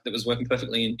like that was working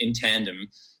perfectly in tandem,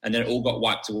 and then it all got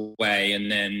wiped away. And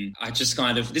then I just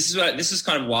kind of, this is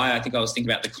kind of why I think I was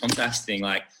thinking about the contacts thing.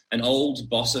 Like an old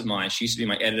boss of mine, she used to be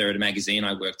my editor at a magazine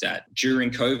I worked at. During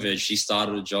COVID, she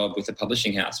started a job with a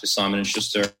publishing house with Simon &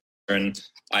 Schuster. And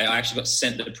I actually got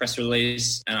sent the press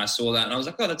release and I saw that and I was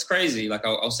like, oh, that's crazy. Like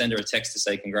I'll send her a text to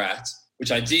say congrats,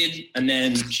 which I did. And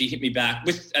then she hit me back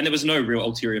and there was no real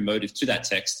ulterior motive to that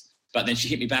text. But then she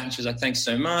hit me back and she was like, thanks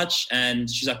so much. And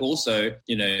she's like, also,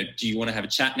 do you want to have a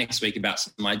chat next week about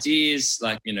some ideas?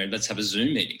 Like, let's have a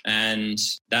Zoom meeting. And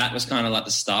that was kind of like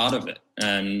the start of it.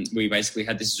 And we basically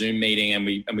had this Zoom meeting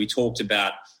and we talked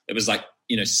about, it was like,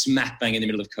 smack bang in the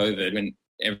middle of COVID when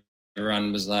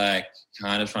everyone was like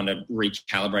kind of trying to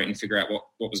recalibrate and figure out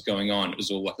what was going on. It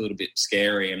was all like a little bit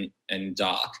scary and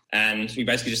dark. And we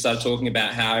basically just started talking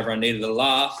about how everyone needed a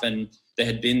laugh. And there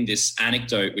had been this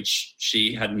anecdote, which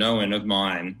she had known of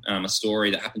mine, a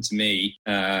story that happened to me.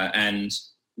 And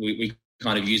we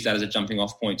kind of used that as a jumping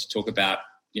off point to talk about,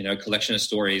 a collection of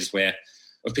stories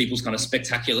of people's kind of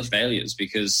spectacular failures,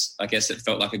 because I guess it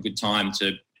felt like a good time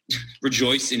to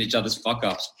rejoice in each other's fuck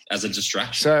ups as a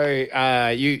distraction.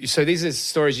 So these are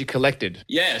stories you collected.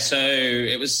 Yeah. So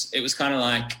it was kind of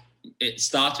like, it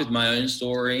starts with my own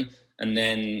story, and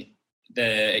then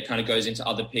it kind of goes into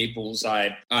other people's.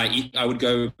 I would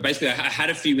go, basically I had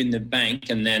a few in the bank,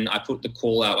 and then I put the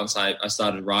call out once I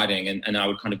started writing, and I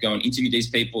would kind of go and interview these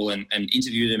people and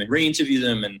interview them and re-interview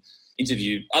them and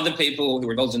interview other people who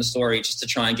were involved in the story, just to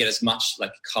try and get as much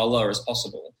like color as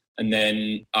possible. And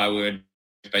then I would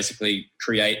basically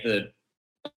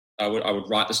I would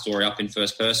write the story up in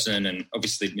first person, and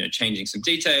obviously, changing some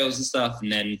details and stuff,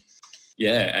 and then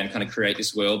and kind of create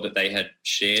this world that they had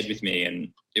shared with me. And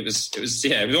it was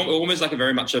almost like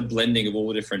very much a blending of all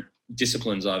the different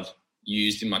disciplines I've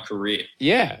used in my career.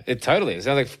 Yeah, it totally. It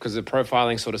sounds like, because of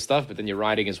profiling sort of stuff, but then you're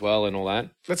writing as well and all that.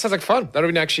 That sounds like fun. That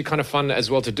would be actually kind of fun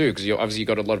as well to do, because you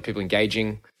got a lot of people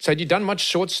engaging. So had you done much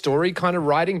short story kind of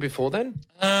writing before then?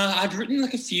 I'd written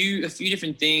like a few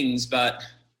different things, but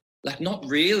like not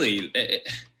really.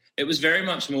 It was very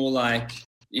much more like,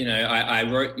 I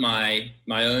wrote my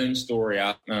own story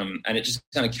up, and it just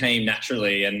kind of came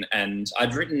naturally. And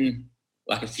I'd written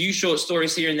like a few short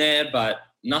stories here and there, but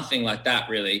nothing like that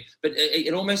really. But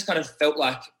it almost kind of felt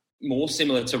like more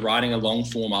similar to writing a long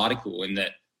form article, in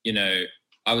that,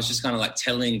 I was just kind of like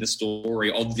telling the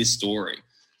story of this story.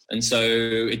 And so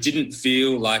it didn't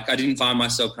feel like, I didn't find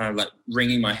myself kind of like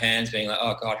wringing my hands being like,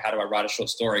 oh God, how do I write a short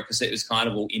story? Because it was kind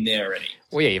of all in there already.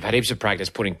 Well, yeah, you've had heaps of practice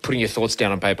putting your thoughts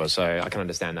down on paper, so I can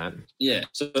understand that. Yeah,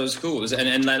 so it was cool.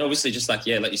 And then obviously just like,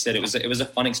 like you said, it was a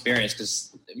fun experience,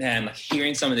 because, man, like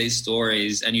hearing some of these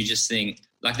stories, and you just think,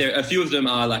 like, there a few of them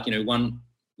are like,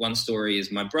 one story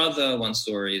is my brother, one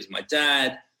story is my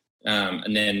dad,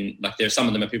 and then like there's some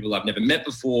of them are people I've never met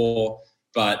before.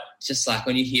 But just like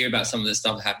when you hear about some of the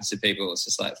stuff that happens to people, it's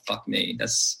just like, fuck me,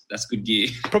 that's good gear.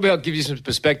 Probably help give you some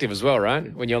perspective as well,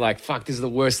 right? When you're like, fuck, this is the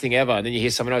worst thing ever. And then you hear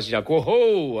someone else, you're like,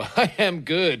 whoa, I am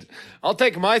good. I'll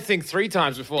take my thing 3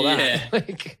 times before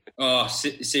that. Yeah.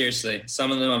 Seriously.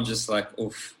 Some of them I'm just like,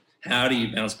 oof, how do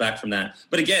you bounce back from that?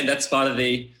 But again, that's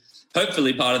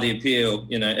hopefully part of the appeal.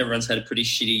 Everyone's had a pretty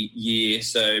shitty year.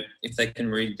 So if they can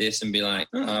read this and be like,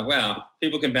 oh, wow,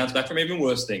 people can bounce back from even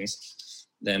worse things,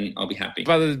 then I'll be happy.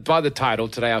 By the title,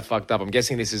 Today I Fucked Up, I'm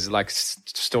guessing this is like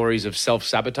stories of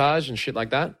self-sabotage and shit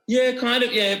like that? Yeah, kind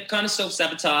of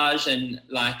self-sabotage, and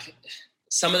like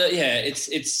some of the,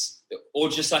 it's or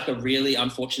just like a really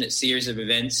unfortunate series of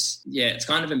events. Yeah, it's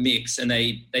kind of a mix, and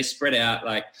they spread out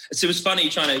like, so it was funny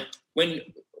trying to, when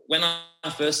I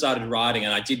first started writing,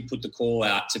 and I did put the call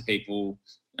out to people,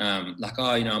 like,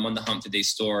 oh, I'm on the hunt for these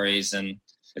stories. And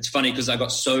it's funny because I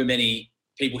got so many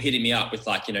people hitting me up with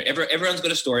like, everyone's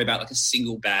got a story about like a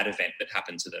single bad event that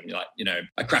happened to them. You're like,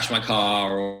 I crashed my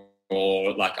car,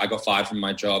 or like I got fired from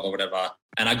my job or whatever.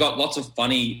 And I got lots of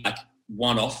funny like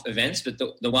one-off events, but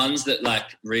the ones that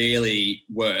like really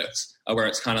worked are where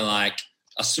it's kind of like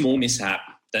a small mishap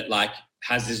that like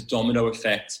has this domino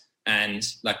effect and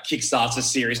like kickstarts a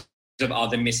series of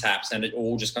other mishaps, and it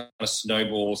all just kind of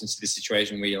snowballs into this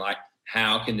situation where you're like,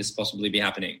 how can this possibly be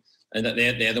happening? And that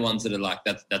they're the ones that are like,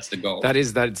 that's the goal. That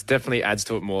definitely adds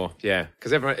to it more. Yeah.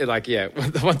 Because everyone, like, yeah,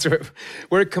 the ones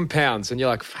where it compounds and you're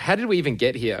like, how did we even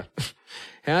get here?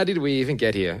 How did we even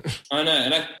get here? I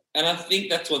know. And I think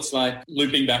that's what's like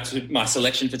looping back to my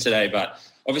selection for today. But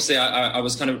obviously I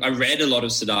read a lot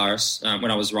of Sedaris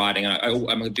when I was writing.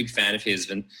 I'm a big fan of his,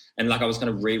 and like I was kind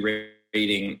of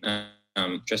rereading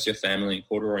Dress Your Family in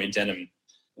Corduroy and Denim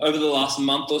over the last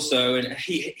month or so, and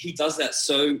he does that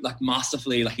so like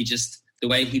masterfully. Like the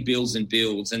way he builds,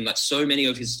 and like so many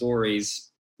of his stories,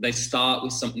 they start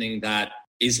with something that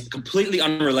is completely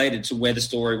unrelated to where the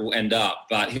story will end up,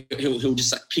 but he'll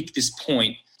just like pick this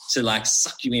point to like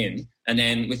suck you in, and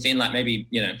then within like maybe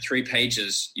 3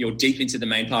 pages you're deep into the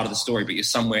main part of the story, but you're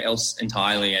somewhere else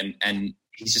entirely, and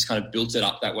he's just kind of built it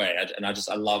up that way, and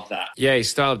I love that. Yeah, his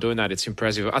style of doing that, it's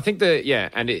impressive. I think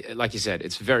like you said,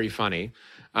 it's very funny.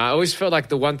 I always felt like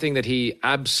the one thing that he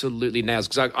absolutely nails,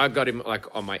 because I got him like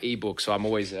on my ebook, so I'm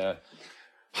always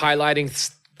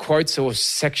highlighting quotes or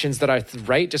sections that I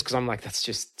rate, just because I'm like, that's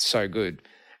just so good.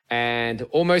 And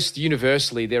almost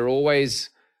universally, they're always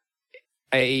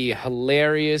a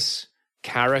hilarious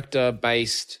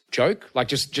character-based joke, like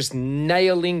just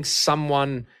nailing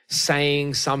someone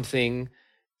saying something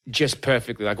just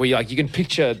perfectly. Like where you can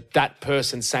picture that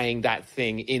person saying that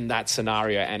thing in that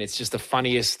scenario, and it's just the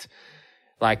funniest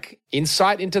like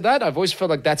insight into that. I've always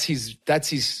felt like that's his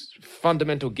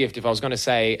fundamental gift. If I was going to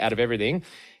say out of everything,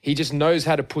 he just knows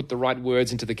how to put the right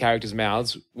words into the characters'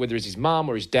 mouths, whether it's his mom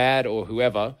or his dad or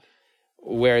whoever,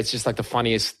 where it's just like the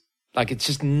funniest, like it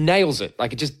just nails it.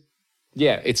 Like it just,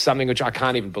 yeah, it's something which I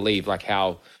can't even believe, like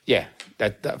how, yeah,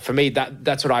 that for me,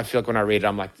 that's what I feel like when I read it.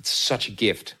 I'm like, it's such a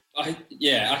gift.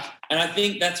 And I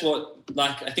think that's what,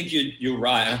 like, I think you're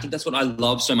right. And I think that's what I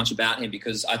love so much about him,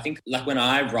 because I think, like, when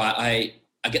I write,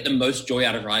 I get the most joy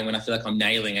out of writing when I feel like I'm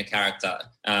nailing a character,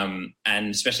 and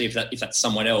especially if that's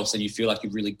someone else and you feel like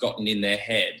you've really gotten in their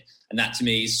head. And that to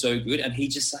me is so good. And he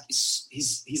just like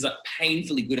he's like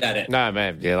painfully good at it. No,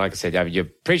 man. Yeah, like I said, you're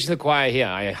preaching to the choir here.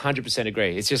 I 100%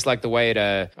 agree. It's just like the way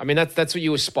I mean, that's what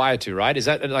you aspire to, right? Is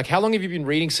that like, how long have you been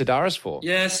reading Sedaris for?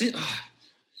 Yeah,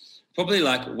 probably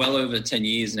like well over 10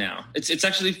 years now. It's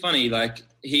actually funny. Like,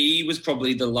 he was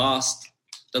probably the last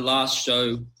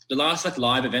show, the last like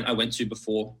live event I went to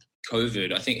before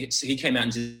COVID. I think he came out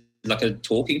and did like a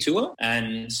talking tour,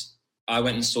 and I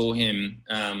went and saw him.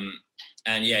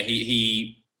 And yeah,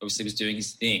 he obviously was doing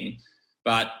his thing,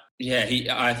 but yeah,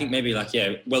 I think maybe like,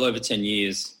 well over 10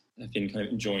 years I've been kind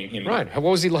of enjoying him. Right. What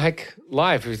was he like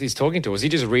live? Who he's talking to? Was he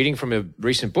just reading from a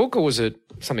recent book, or was it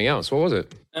something else? What was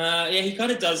it? Yeah, he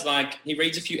kind of does, like, he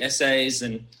reads a few essays,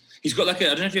 and he's got like I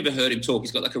don't know if you've ever heard him talk.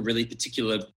 He's got like a really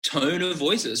particular tone of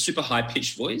voice, a super high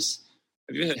pitched voice.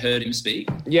 Have you ever heard him speak?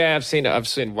 Yeah, I've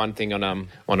seen one thing on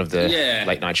one of the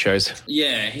late night shows.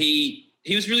 Yeah,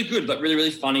 he was really good, but really,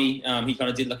 really funny. He kind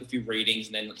of did like a few readings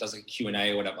and then does like a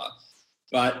Q&A or whatever.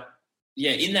 But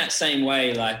yeah, in that same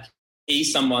way, like,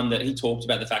 he's someone that he talked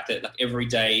about the fact that like every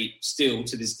day, still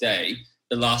to this day,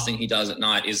 the last thing he does at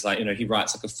night is like, he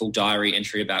writes like a full diary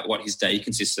entry about what his day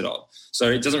consisted of.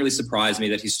 So it doesn't really surprise me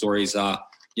that his stories are,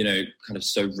 kind of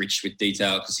so rich with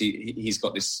detail, because he's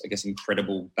got this, I guess,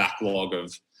 incredible backlog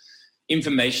of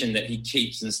information that he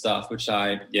keeps and stuff, which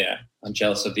I'm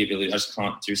jealous of the ability. I just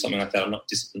can't do something like that. I'm not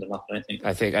disciplined enough, I don't think.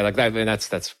 I think I like that, and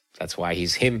that's why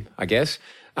he's him, I guess.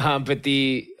 But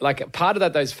the like part of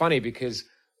that though is funny, because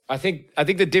I think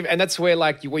and that's where,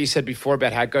 like, what you said before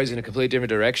about how it goes in a completely different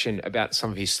direction about some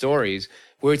of his stories,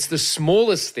 where it's the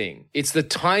smallest thing, it's the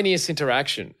tiniest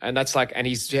interaction, and that's like, and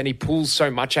he pulls so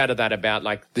much out of that about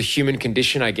like the human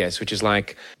condition, I guess, which is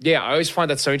like, I always find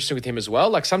that so interesting with him as well.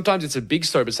 Like, sometimes it's a big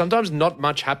story, but sometimes not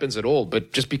much happens at all.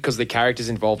 But just because the character's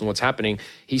involved in what's happening,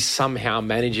 he somehow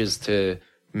manages to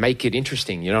make it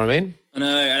interesting. You know what I mean? I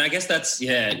know, and I guess that's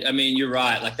I mean, you're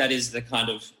right. Like, that is the kind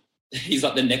of. He's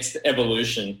like the next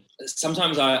evolution.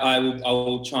 Sometimes I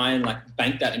will try and like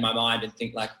bank that in my mind and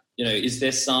think like, is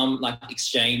there some like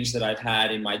exchange that I've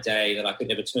had in my day that I could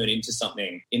never turn into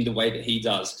something in the way that he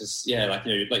does? Because like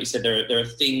you said, there are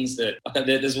things that like,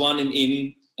 there's one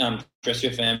in Dress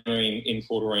Your Family in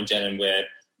Corduroy and Denim where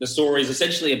the story is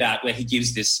essentially about where he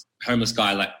gives this homeless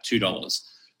guy like $2.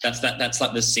 That's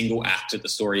like the single act that the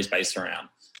story is based around.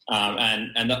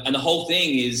 And the whole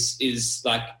thing is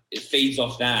like, it feeds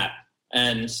off that.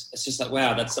 And it's just like,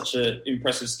 wow, that's such an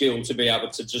impressive skill to be able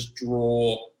to just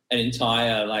draw an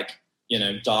entire like,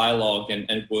 dialogue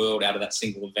and world out of that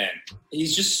single event.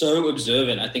 He's just so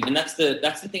observant, I think. And that's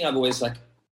the thing I've always like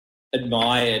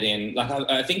admired in, like,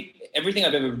 I think everything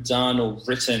I've ever done or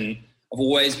written, I've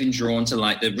always been drawn to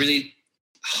like the really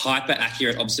hyper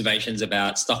accurate observations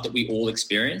about stuff that we all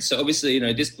experience. So obviously,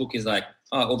 this book is like,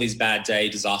 all these bad day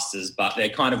disasters, but they're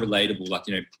kind of relatable, like,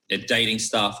 they're dating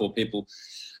stuff or people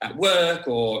at work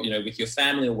or, with your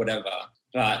family or whatever.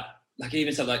 But like,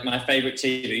 even stuff like my favorite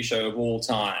TV show of all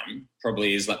time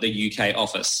probably is like the UK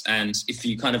Office. And if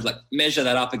you kind of like measure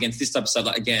that up against this type of stuff,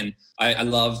 like, again, I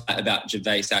love that about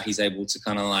Gervais, how he's able to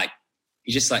kind of like,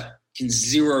 he just like can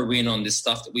zero in on this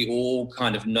stuff that we all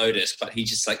kind of notice, but he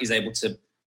just like is able to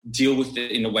deal with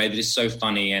it in a way that is so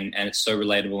funny and it's so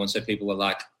relatable. And so people are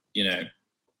like,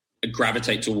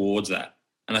 gravitate towards that.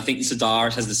 And I think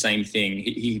Sedaris has the same thing.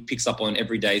 He picks up on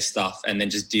everyday stuff and then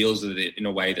just deals with it in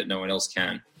a way that no one else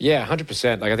can. Yeah,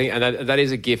 100%. Like, I think, and that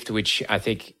is a gift which I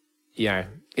think,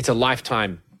 it's a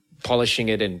lifetime polishing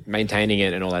it and maintaining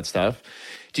it and all that stuff.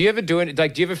 Do you ever do it?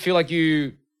 Like, do you ever feel like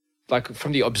you, like,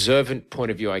 from the observant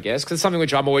point of view, I guess, because it's something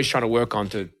which I'm always trying to work on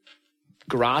to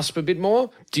grasp a bit more.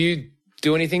 Do you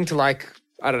do anything to, like,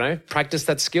 I don't know, practice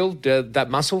that skill, that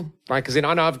muscle? Like, because I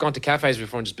know I've gone to cafes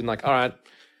before and just been like, all right,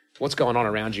 what's going on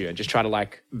around you? And just try to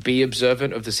like be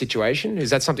observant of the situation.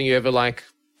 Is that something you ever like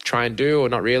try and do or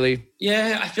not really?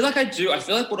 Yeah, I feel like I do. I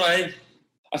feel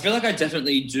like I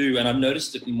definitely do. And I've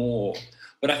noticed it more.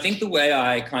 But I think the way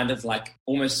I kind of like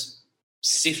almost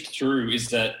sift through is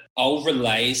that I'll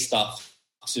relay stuff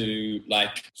to,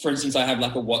 like, for instance, I have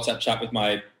like a WhatsApp chat with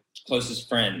my closest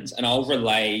friends and I'll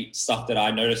relay stuff that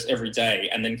I notice every day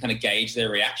and then kind of gauge their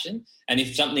reaction. And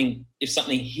if something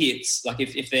hits, like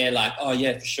if they're like, oh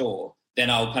yeah, for sure, then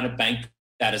I'll kind of bank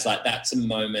that as like, that's a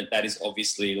moment that is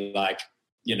obviously like,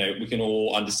 we can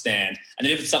all understand. And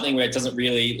then if it's something where it doesn't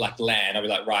really like land, I'll be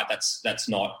like, right, that's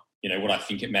not, what I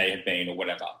think it may have been or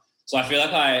whatever. So I feel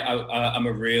like I'm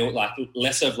a real, like,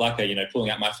 less of like a, pulling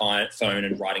out my phone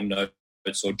and writing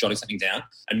notes or jotting something down,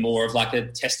 and more of like a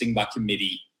testing by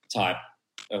committee type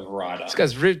of writer. This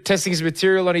guy's testing his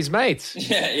material on his mates.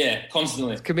 Yeah,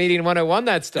 constantly. It's Comedian 101,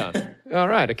 that stuff. All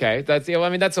right, okay.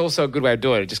 That's also a good way of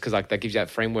doing it, just because like that gives you that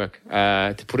framework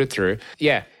to put it through.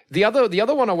 Yeah. The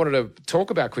other one I wanted to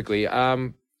talk about quickly.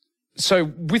 So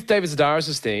with David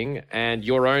Sedaris' thing and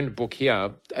your own book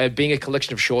here, being a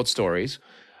collection of short stories,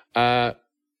 do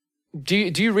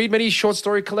you read many short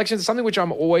story collections? It's something which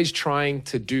I'm always trying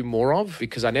to do more of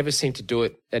because I never seem to do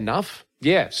it enough.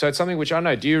 Yeah, so it's something which I don't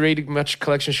know. Do you read much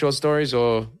collection of short stories,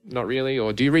 or not really?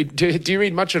 Or do you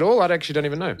read much at all? I actually don't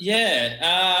even know.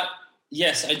 Yeah,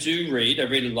 yes, I do read. I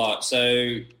read a lot. So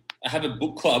I have a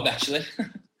book club actually,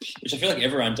 which I feel like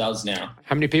everyone does now.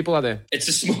 How many people are there? It's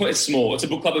small. It's a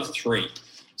book club of 3.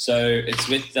 So it's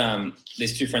with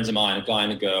these 2 friends of mine, a guy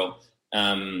and a girl,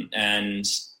 and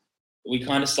we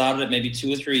kind of started it maybe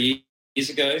 2 or 3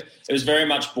 years ago. It was very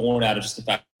much born out of just the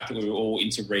fact that we were all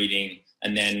into reading.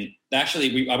 And then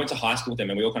I went to high school with them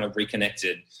and we all kind of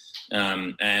reconnected.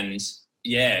 And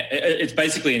yeah, it's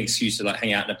basically an excuse to like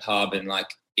hang out in a pub and like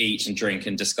eat and drink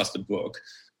and discuss the book.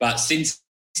 But since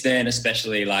then,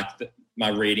 especially like my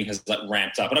reading has like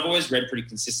ramped up, and I've always read pretty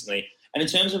consistently. And in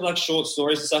terms of like short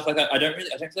stories and stuff, like I don't feel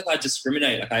like I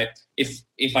discriminate. Like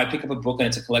if I pick up a book and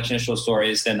it's a collection of short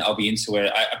stories, then I'll be into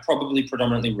it. I probably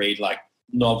predominantly read like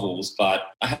novels, but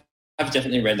I've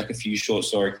definitely read like a few short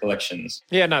story collections.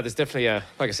 Yeah, no, there's definitely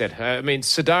like I said, I mean,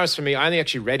 Sedaris for me, I only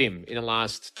actually read him in the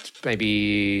last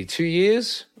maybe 2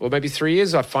 years or maybe 3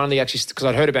 years. I finally actually, because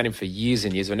I'd heard about him for years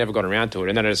and years, I never got around to it,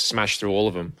 and then I just smashed through all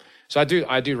of them. So I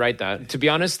do rate that. To be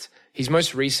honest, his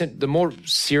most recent, the more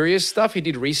serious stuff he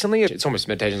did recently, it's almost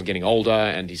Meditations on Getting Older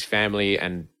and his family,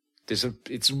 and it's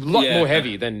a lot more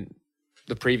heavy than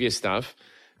the previous stuff.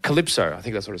 Calypso, I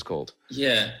think that's what it's called.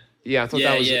 Yeah. Yeah, I thought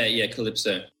that was... Yeah,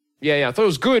 Calypso. Yeah, I thought it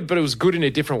was good, but it was good in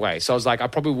a different way. So I was like, I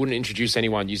probably wouldn't introduce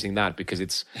anyone using that because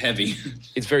it's... heavy.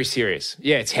 It's very serious.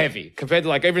 Yeah, it's heavy. Compared to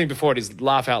like everything before it is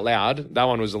laugh out loud. That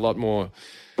one was a lot more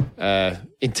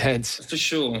intense. For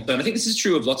sure. And I think this is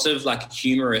true of lots of like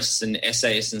humorists and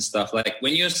essayists and stuff. Like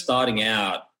when you're starting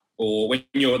out or when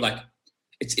you're like...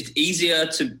 It's easier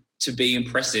to be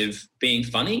impressive being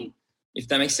funny, if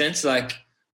that makes sense. Like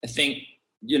I think,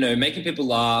 making people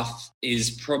laugh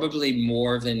is probably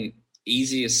more of an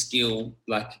easier skill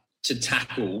like to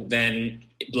tackle than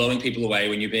blowing people away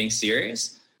when you're being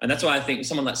serious. And that's why I think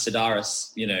someone like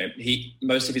Sedaris, he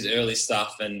most of his early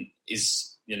stuff and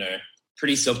is,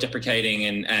 pretty self-deprecating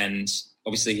and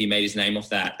obviously he made his name off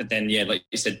that. But then, yeah, like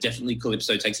you said, definitely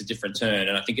Calypso takes a different turn.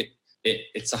 And I think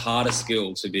it's a harder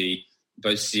skill to be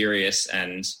both serious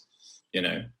and,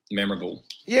 memorable.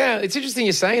 Yeah, it's interesting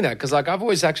you're saying that because like I've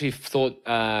always actually thought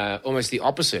almost the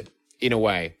opposite. In a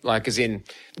way, like as in,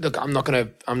 look, I'm not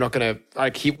gonna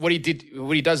like what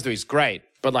he does do is great,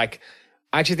 but like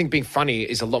I actually think being funny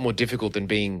is a lot more difficult than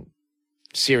being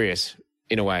serious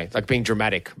in a way, like being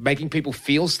dramatic, making people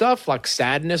feel stuff like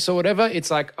sadness or whatever.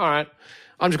 It's like, all right,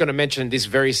 I'm just going to mention this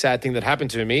very sad thing that happened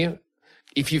to me.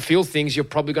 If you feel things, you're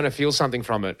probably going to feel something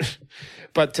from it.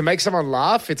 But to make someone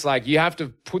laugh, it's like you have to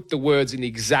put the words in the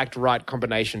exact right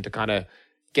combination to kind of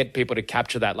get people to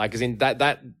capture that. Like as in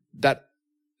that.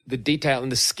 The detail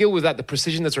and the skill with that, the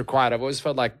precision that's required. I've always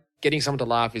felt like getting someone to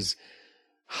laugh is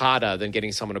harder than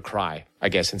getting someone to cry, I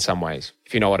guess, in some ways,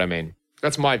 if you know what I mean.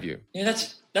 That's my view. Yeah,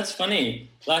 that's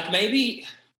funny. Like maybe,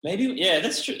 yeah,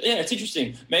 that's true. Yeah, it's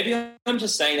interesting. Maybe I'm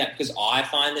just saying that because I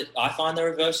find the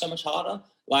reverse so much harder.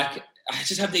 Like I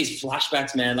just have these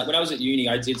flashbacks, man. Like when I was at uni,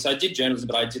 I did journalism,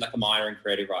 but I did like a minor in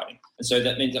creative writing. And so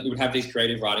that means that we would have these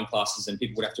creative writing classes and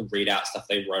people would have to read out stuff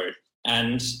they wrote.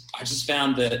 And I just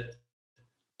found that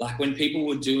like when people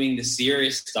were doing the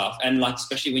serious stuff and like,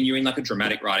 especially when you're in like a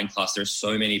dramatic writing class, there are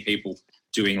so many people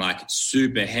doing like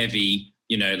super heavy,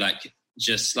 like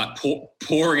just like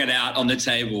pouring it out on the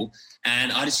table.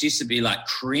 And I just used to be like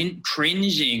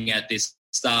cringing at this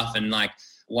stuff and like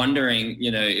wondering,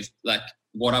 if like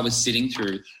what I was sitting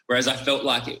through. Whereas I felt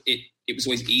like it was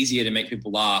always easier to make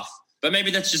people laugh. But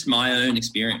maybe that's just my own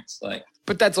experience. Like,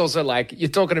 but that's also like, you're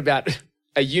talking about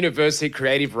a university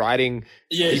creative writing,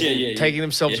 taking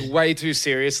themselves way too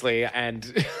seriously,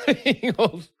 and I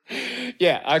feel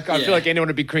like anyone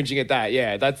would be cringing at that.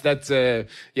 Yeah, that's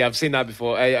I've seen that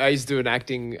before. I used to do an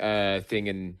acting thing,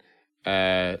 and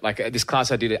like this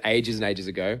class I did it ages and ages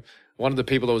ago. One of the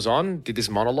people that was on did this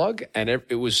monologue, and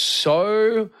it was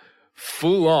so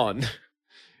full on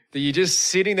that you're just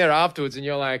sitting there afterwards and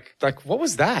you're like, what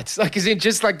was that? Like, is it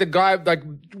just like the guy, like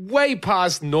way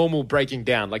past normal breaking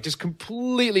down, like just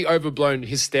completely overblown,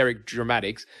 hysteric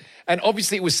dramatics. And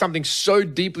obviously it was something so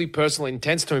deeply personal,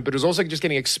 intense to him, but it was also just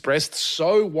getting expressed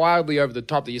so wildly over the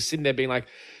top that you're sitting there being like,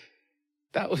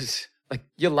 that was like,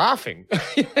 you're laughing.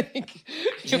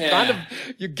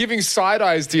 You're giving side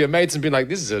eyes to your mates and being like,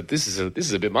 this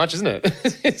is a bit much, isn't it?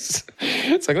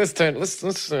 it's like, let's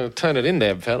turn it in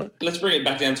there, fella. Let's bring it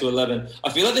back down to 11. I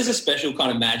feel like there's a special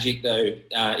kind of magic though,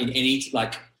 in any,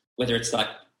 like, whether it's like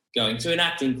going to an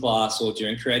acting class or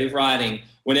doing creative writing,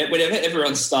 whenever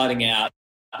everyone's starting out,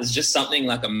 there's just something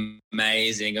like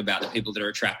amazing about the people that are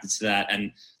attracted to that,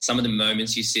 and some of the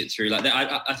moments you sit through. Like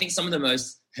I think some of the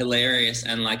most hilarious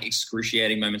and like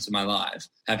excruciating moments of my life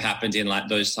have happened in like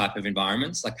those type of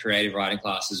environments, like creative writing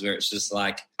classes, where it's just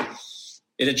like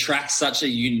it attracts such a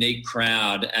unique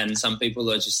crowd, and some people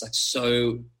are just like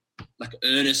so like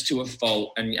earnest to a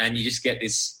fault, and you just get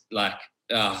this like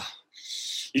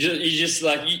you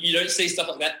don't see stuff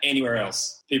like that anywhere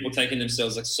else. People taking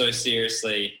themselves like so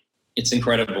seriously. It's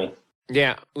incredible.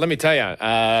 Yeah, let me tell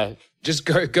you, just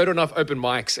go to enough open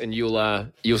mics and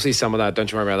you'll see some of that.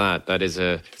 Don't you worry about that. It's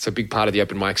a big part of the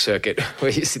open mic circuit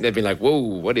where you're sitting there being like, whoa,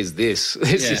 what is this?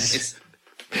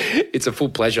 It's a full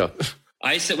pleasure.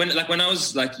 I used to, when I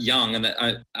was like young, and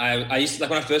I used to, like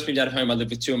when I first moved out of home, I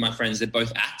lived with two of my friends. They're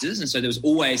both actors, and so there was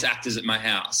always actors at my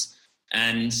house,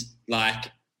 and like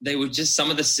they would just,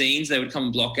 some of the scenes they would come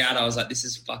and block out. I was like, this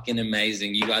is fucking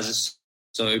amazing. You guys are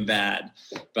so bad,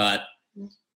 but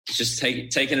just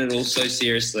taking it all so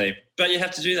seriously. But you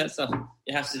have to do that stuff.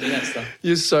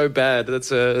 You're so bad. That's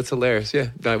hilarious.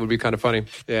 Yeah, that would be kind of funny.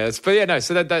 Yeah, so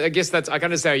that I guess I can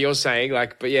understand what you're saying.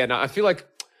 Like, but yeah, no, I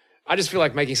just feel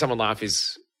like making someone laugh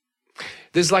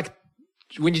there's like,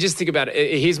 when you just think about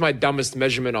it, here's my dumbest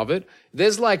measurement of it.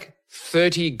 There's like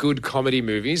 30 good comedy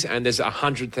movies and there's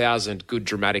 100,000 good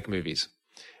dramatic movies.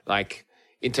 Like,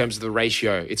 in terms of the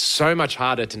ratio, it's so much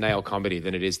harder to nail comedy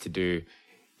than it is to do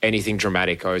anything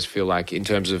dramatic. I always feel like, in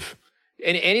terms of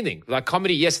anything. Like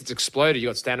comedy, yes, it's exploded. You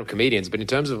got stand-up comedians, but in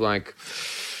terms of like,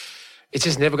 it's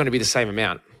just never going to be the same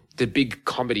amount. The big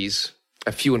comedies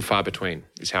are few and far between,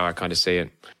 is how I kind of see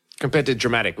it, compared to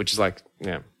dramatic, which is like,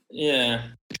 yeah. Yeah.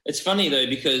 It's funny though,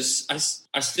 because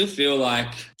I still feel like,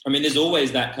 I mean, there's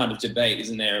always that kind of debate,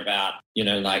 isn't there, about, you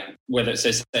know, like whether it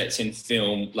says that it's in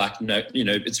film, like, no, you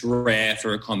know, it's rare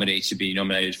for a comedy to be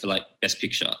nominated for like Best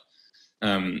Picture.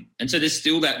 And so there's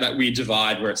still that weird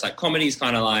divide where it's like comedy is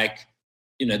kind of like,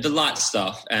 you know, the light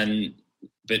stuff,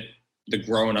 but the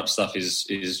growing up stuff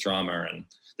is drama, and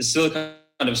there's still a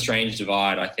kind of strange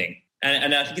divide, I think.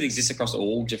 And I think it exists across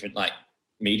all different like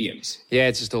mediums. Yeah,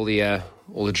 it's just all the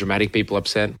dramatic people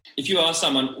upset. If you ask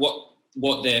someone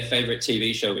what their favorite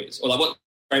TV show is, or like what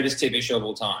the greatest TV show of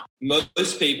all time,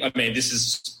 most people, I mean, this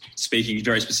is speaking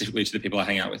very specifically to the people I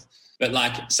hang out with, but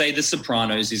like say The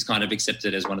Sopranos is kind of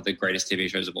accepted as one of the greatest TV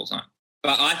shows of all time.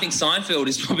 But I think Seinfeld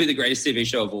is probably the greatest TV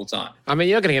show of all time. I mean,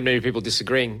 you're not going to get many people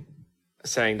disagreeing,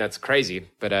 saying that's crazy,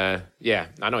 but yeah,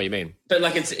 I know what you mean. But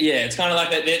like it's kind of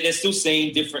like they're still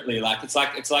seen differently. Like it's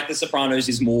like The Sopranos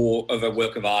is more of a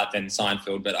work of art than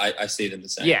Seinfeld, but I see them the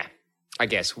same. Yeah, I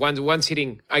guess one's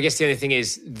hitting. I guess the only thing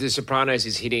is The Sopranos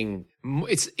is hitting.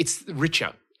 It's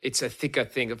richer. It's a thicker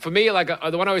thing for me. Like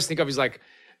the one I always think of is like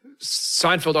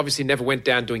Seinfeld. Obviously, never went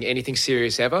down doing anything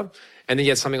serious ever, and then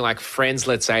you had something like Friends.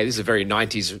 Let's say this is a very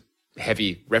 90s.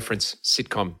 Heavy reference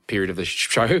sitcom period of the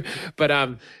show,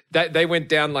 but that they went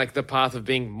down like the path of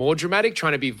being more dramatic,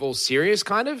 trying to be all serious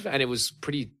kind of, and it was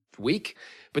pretty weak.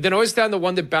 But then I always found the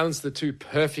one that balanced the two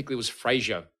perfectly was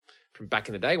Frasier from back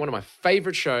in the day. One of my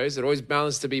favorite shows that always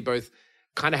balanced to be both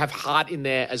kind of have heart in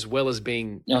there as well as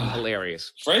being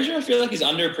hilarious. Frasier, I feel like he's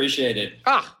underappreciated.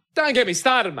 Don't get me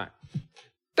started, mate.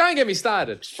 Don't get me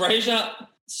started. Frasier,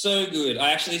 so good.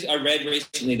 I read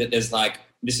recently that there's like,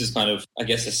 this is kind of, I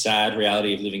guess, a sad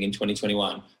reality of living in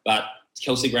 2021. But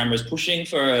Kelsey Grammer is pushing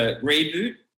for a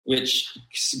reboot, which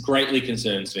greatly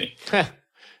concerns me.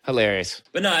 Hilarious.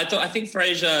 But no, I think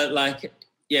Frasier,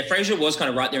 Frasier was kind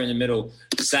of right there in the middle.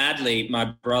 Sadly, my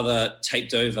brother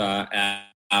taped over there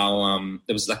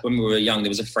was like when we were young, there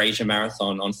was a Frasier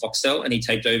marathon on Foxtel, and he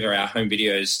taped over our home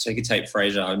videos so he could tape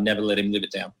Frasier. I never let him live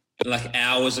it down. But like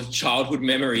hours of childhood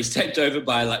memories taped over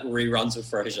by like reruns of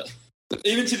Frasier.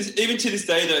 Even to this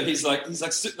day though, he's like, no,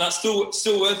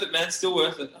 still worth it, man, still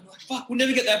worth it. I'm like, fuck, we'll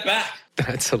never get that back.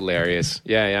 That's hilarious.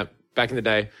 Yeah. back in the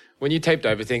day, when you taped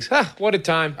over things, what a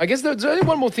time. I guess there's only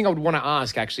one more thing I would want to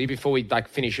ask, actually, before we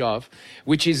finish off,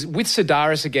 which is with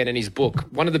Sedaris again in his book.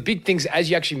 One of the big things, as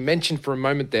you actually mentioned for a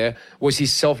moment there, was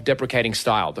his self-deprecating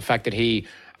style. The fact that he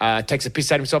takes a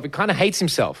piss at himself. He kind of hates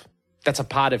himself. That's a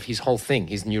part of his whole thing,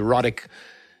 his neurotic,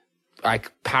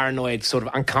 paranoid, sort of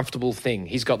uncomfortable thing.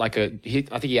 He's got I think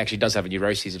he actually does have a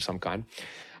neuroses of some kind.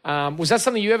 Was that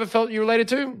something you ever felt you related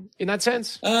to in that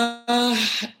sense? No,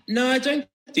 I don't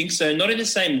think so. Not in the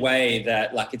same way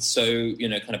that it's so,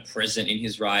 kind of present in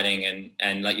his writing.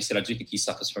 And like you said, I do think he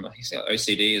suffers from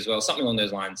OCD as well, something along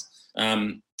those lines.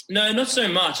 No, not so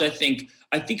much. I think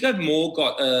I've more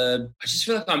got I just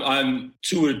feel like I'm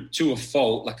to a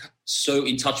fault, so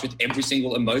in touch with every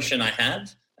single emotion I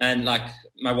have. And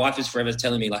my wife is forever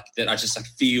telling me that I just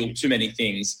feel too many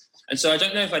things. And so I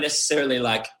don't know if I necessarily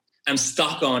am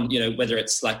stuck on, whether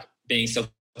it's being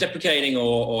self-deprecating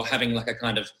or having a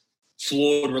kind of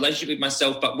flawed relationship with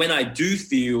myself. But when I do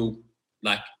feel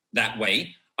that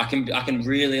way, I can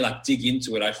really dig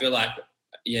into it. I feel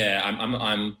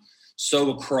I'm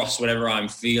so across whatever I'm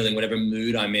feeling, whatever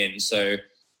mood I'm in. So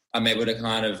I'm able to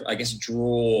kind of, I guess,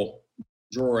 draw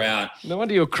out. No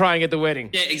wonder you're crying at the wedding.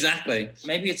 Yeah, exactly.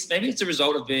 Maybe it's a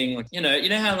result of being you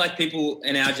know how people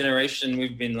in our generation,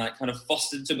 we've been kind of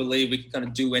fostered to believe we can kind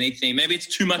of do anything. Maybe it's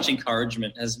too much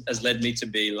encouragement has led me to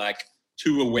be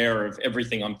too aware of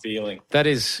everything I'm feeling. That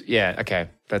is, yeah, okay.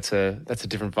 That's a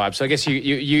different vibe. So I guess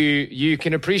you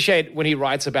can appreciate when he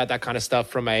writes about that kind of stuff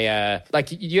from a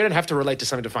you don't have to relate to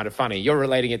something to find it funny. You're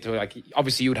relating it to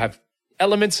obviously you would have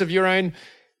elements of your own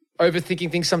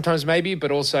overthinking things sometimes maybe,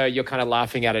 but also you're kind of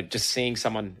laughing at it, just seeing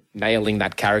someone nailing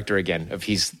that character again of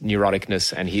his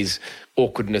neuroticness and his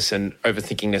awkwardness and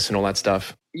overthinkingness and all that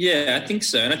stuff. Yeah, I think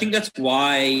so. And I think that's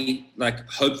why,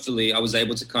 hopefully I was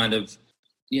able to kind of,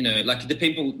 the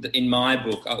people in my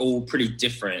book are all pretty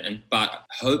different, but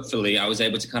hopefully I was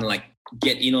able to kind of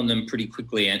get in on them pretty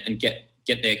quickly and get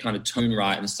their kind of tone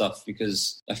right and stuff,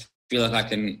 because I feel like I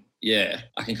can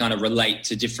kind of relate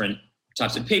to different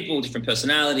types of people, different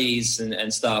personalities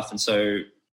and stuff. And so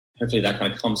hopefully that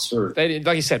kind of comes through.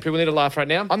 Like you said, people need to laugh right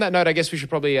now. On that note, I guess we should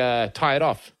probably tie it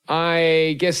off.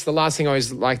 I guess the last thing I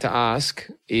always like to ask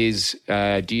is,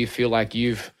 do you feel like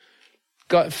you've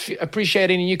appreciate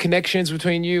any new connections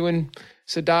between you and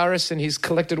Sedaris and his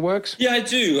collected works? Yeah, I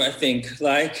do. I think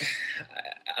like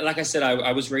I said,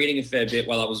 I was reading a fair bit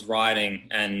while I was writing,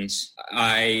 and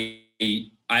I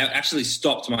actually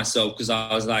stopped myself because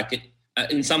I was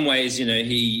in some ways,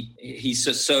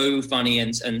 he's so funny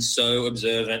and so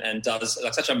observant and does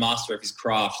such a master of his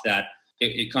craft that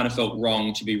it kind of felt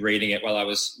wrong to be reading it while I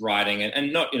was writing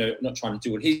and not trying to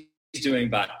do what he's doing,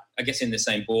 but I guess in the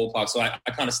same ballpark. So I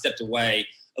kind of stepped away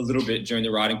a little bit during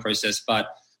the writing process, but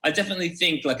I definitely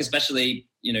think especially,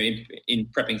 in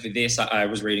prepping for this, I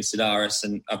was reading Sedaris,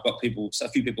 and I've got a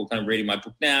few people kind of reading my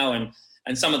book now,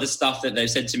 and some of the stuff that they've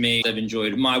said to me, they've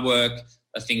enjoyed my work,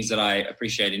 are things that I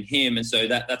appreciate in him. And so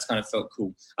that's kind of felt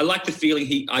cool. I like the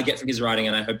feeling I get from his writing,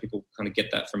 and I hope people kind of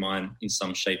get that from mine in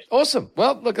some shape. Awesome.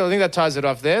 Well, look, I think that ties it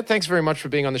off there. Thanks very much for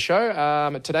being on the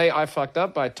show. Today, I Fucked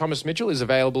Up by Thomas Mitchell is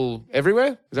available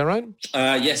everywhere. Is that right?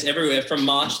 Yes, everywhere from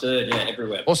March 3rd. Yeah,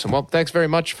 everywhere. Awesome. Well, thanks very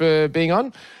much for being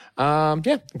on.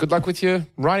 Good luck with your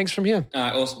writings from here.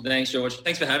 Awesome. Thanks, George.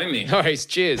 Thanks for having me. All right.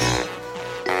 Cheers.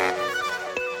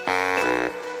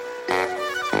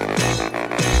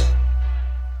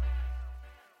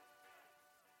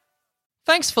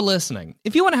 Thanks for listening.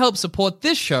 If you want to help support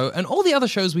this show and all the other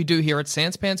shows we do here at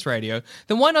Sans Pants Radio,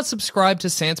 then why not subscribe to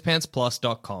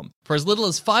SansPantsPlus.com? For as little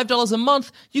as $5 a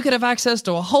month, you could have access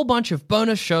to a whole bunch of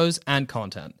bonus shows and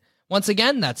content. Once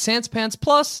again, that's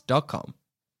SansPantsPlus.com.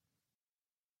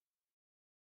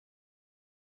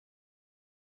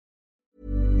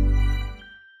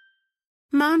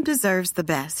 Mom deserves the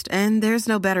best, and there's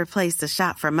no better place to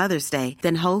shop for Mother's Day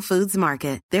than Whole Foods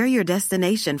Market. They're your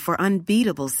destination for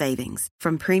unbeatable savings,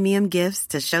 from premium gifts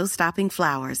to show-stopping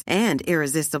flowers and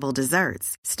irresistible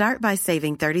desserts. Start by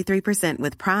saving 33%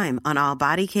 with Prime on all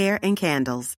body care and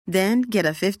candles. Then get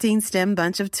a 15-stem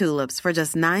bunch of tulips for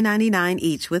just $9.99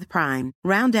 each with Prime.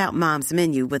 Round out Mom's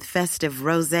menu with festive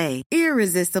rosé,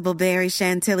 irresistible berry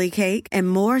chantilly cake, and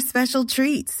more special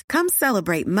treats. Come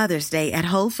celebrate Mother's Day at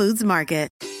Whole Foods Market.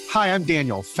 Hi, I'm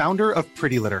Daniel, founder of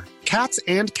Pretty Litter. Cats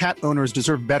and cat owners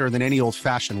deserve better than any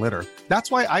old-fashioned litter. That's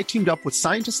why I teamed up with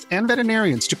scientists and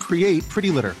veterinarians to create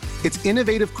Pretty Litter. Its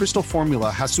innovative crystal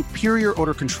formula has superior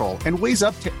odor control and weighs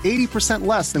up to 80%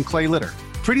 less than clay litter.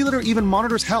 Pretty Litter even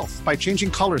monitors health by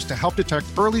changing colors to help detect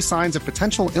early signs of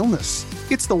potential illness.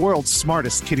 It's the world's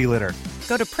smartest kitty litter.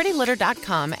 Go to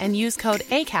prettylitter.com and use code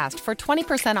ACAST for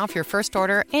 20% off your first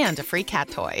order and a free cat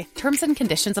toy. Terms and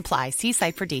conditions apply. See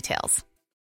site for details.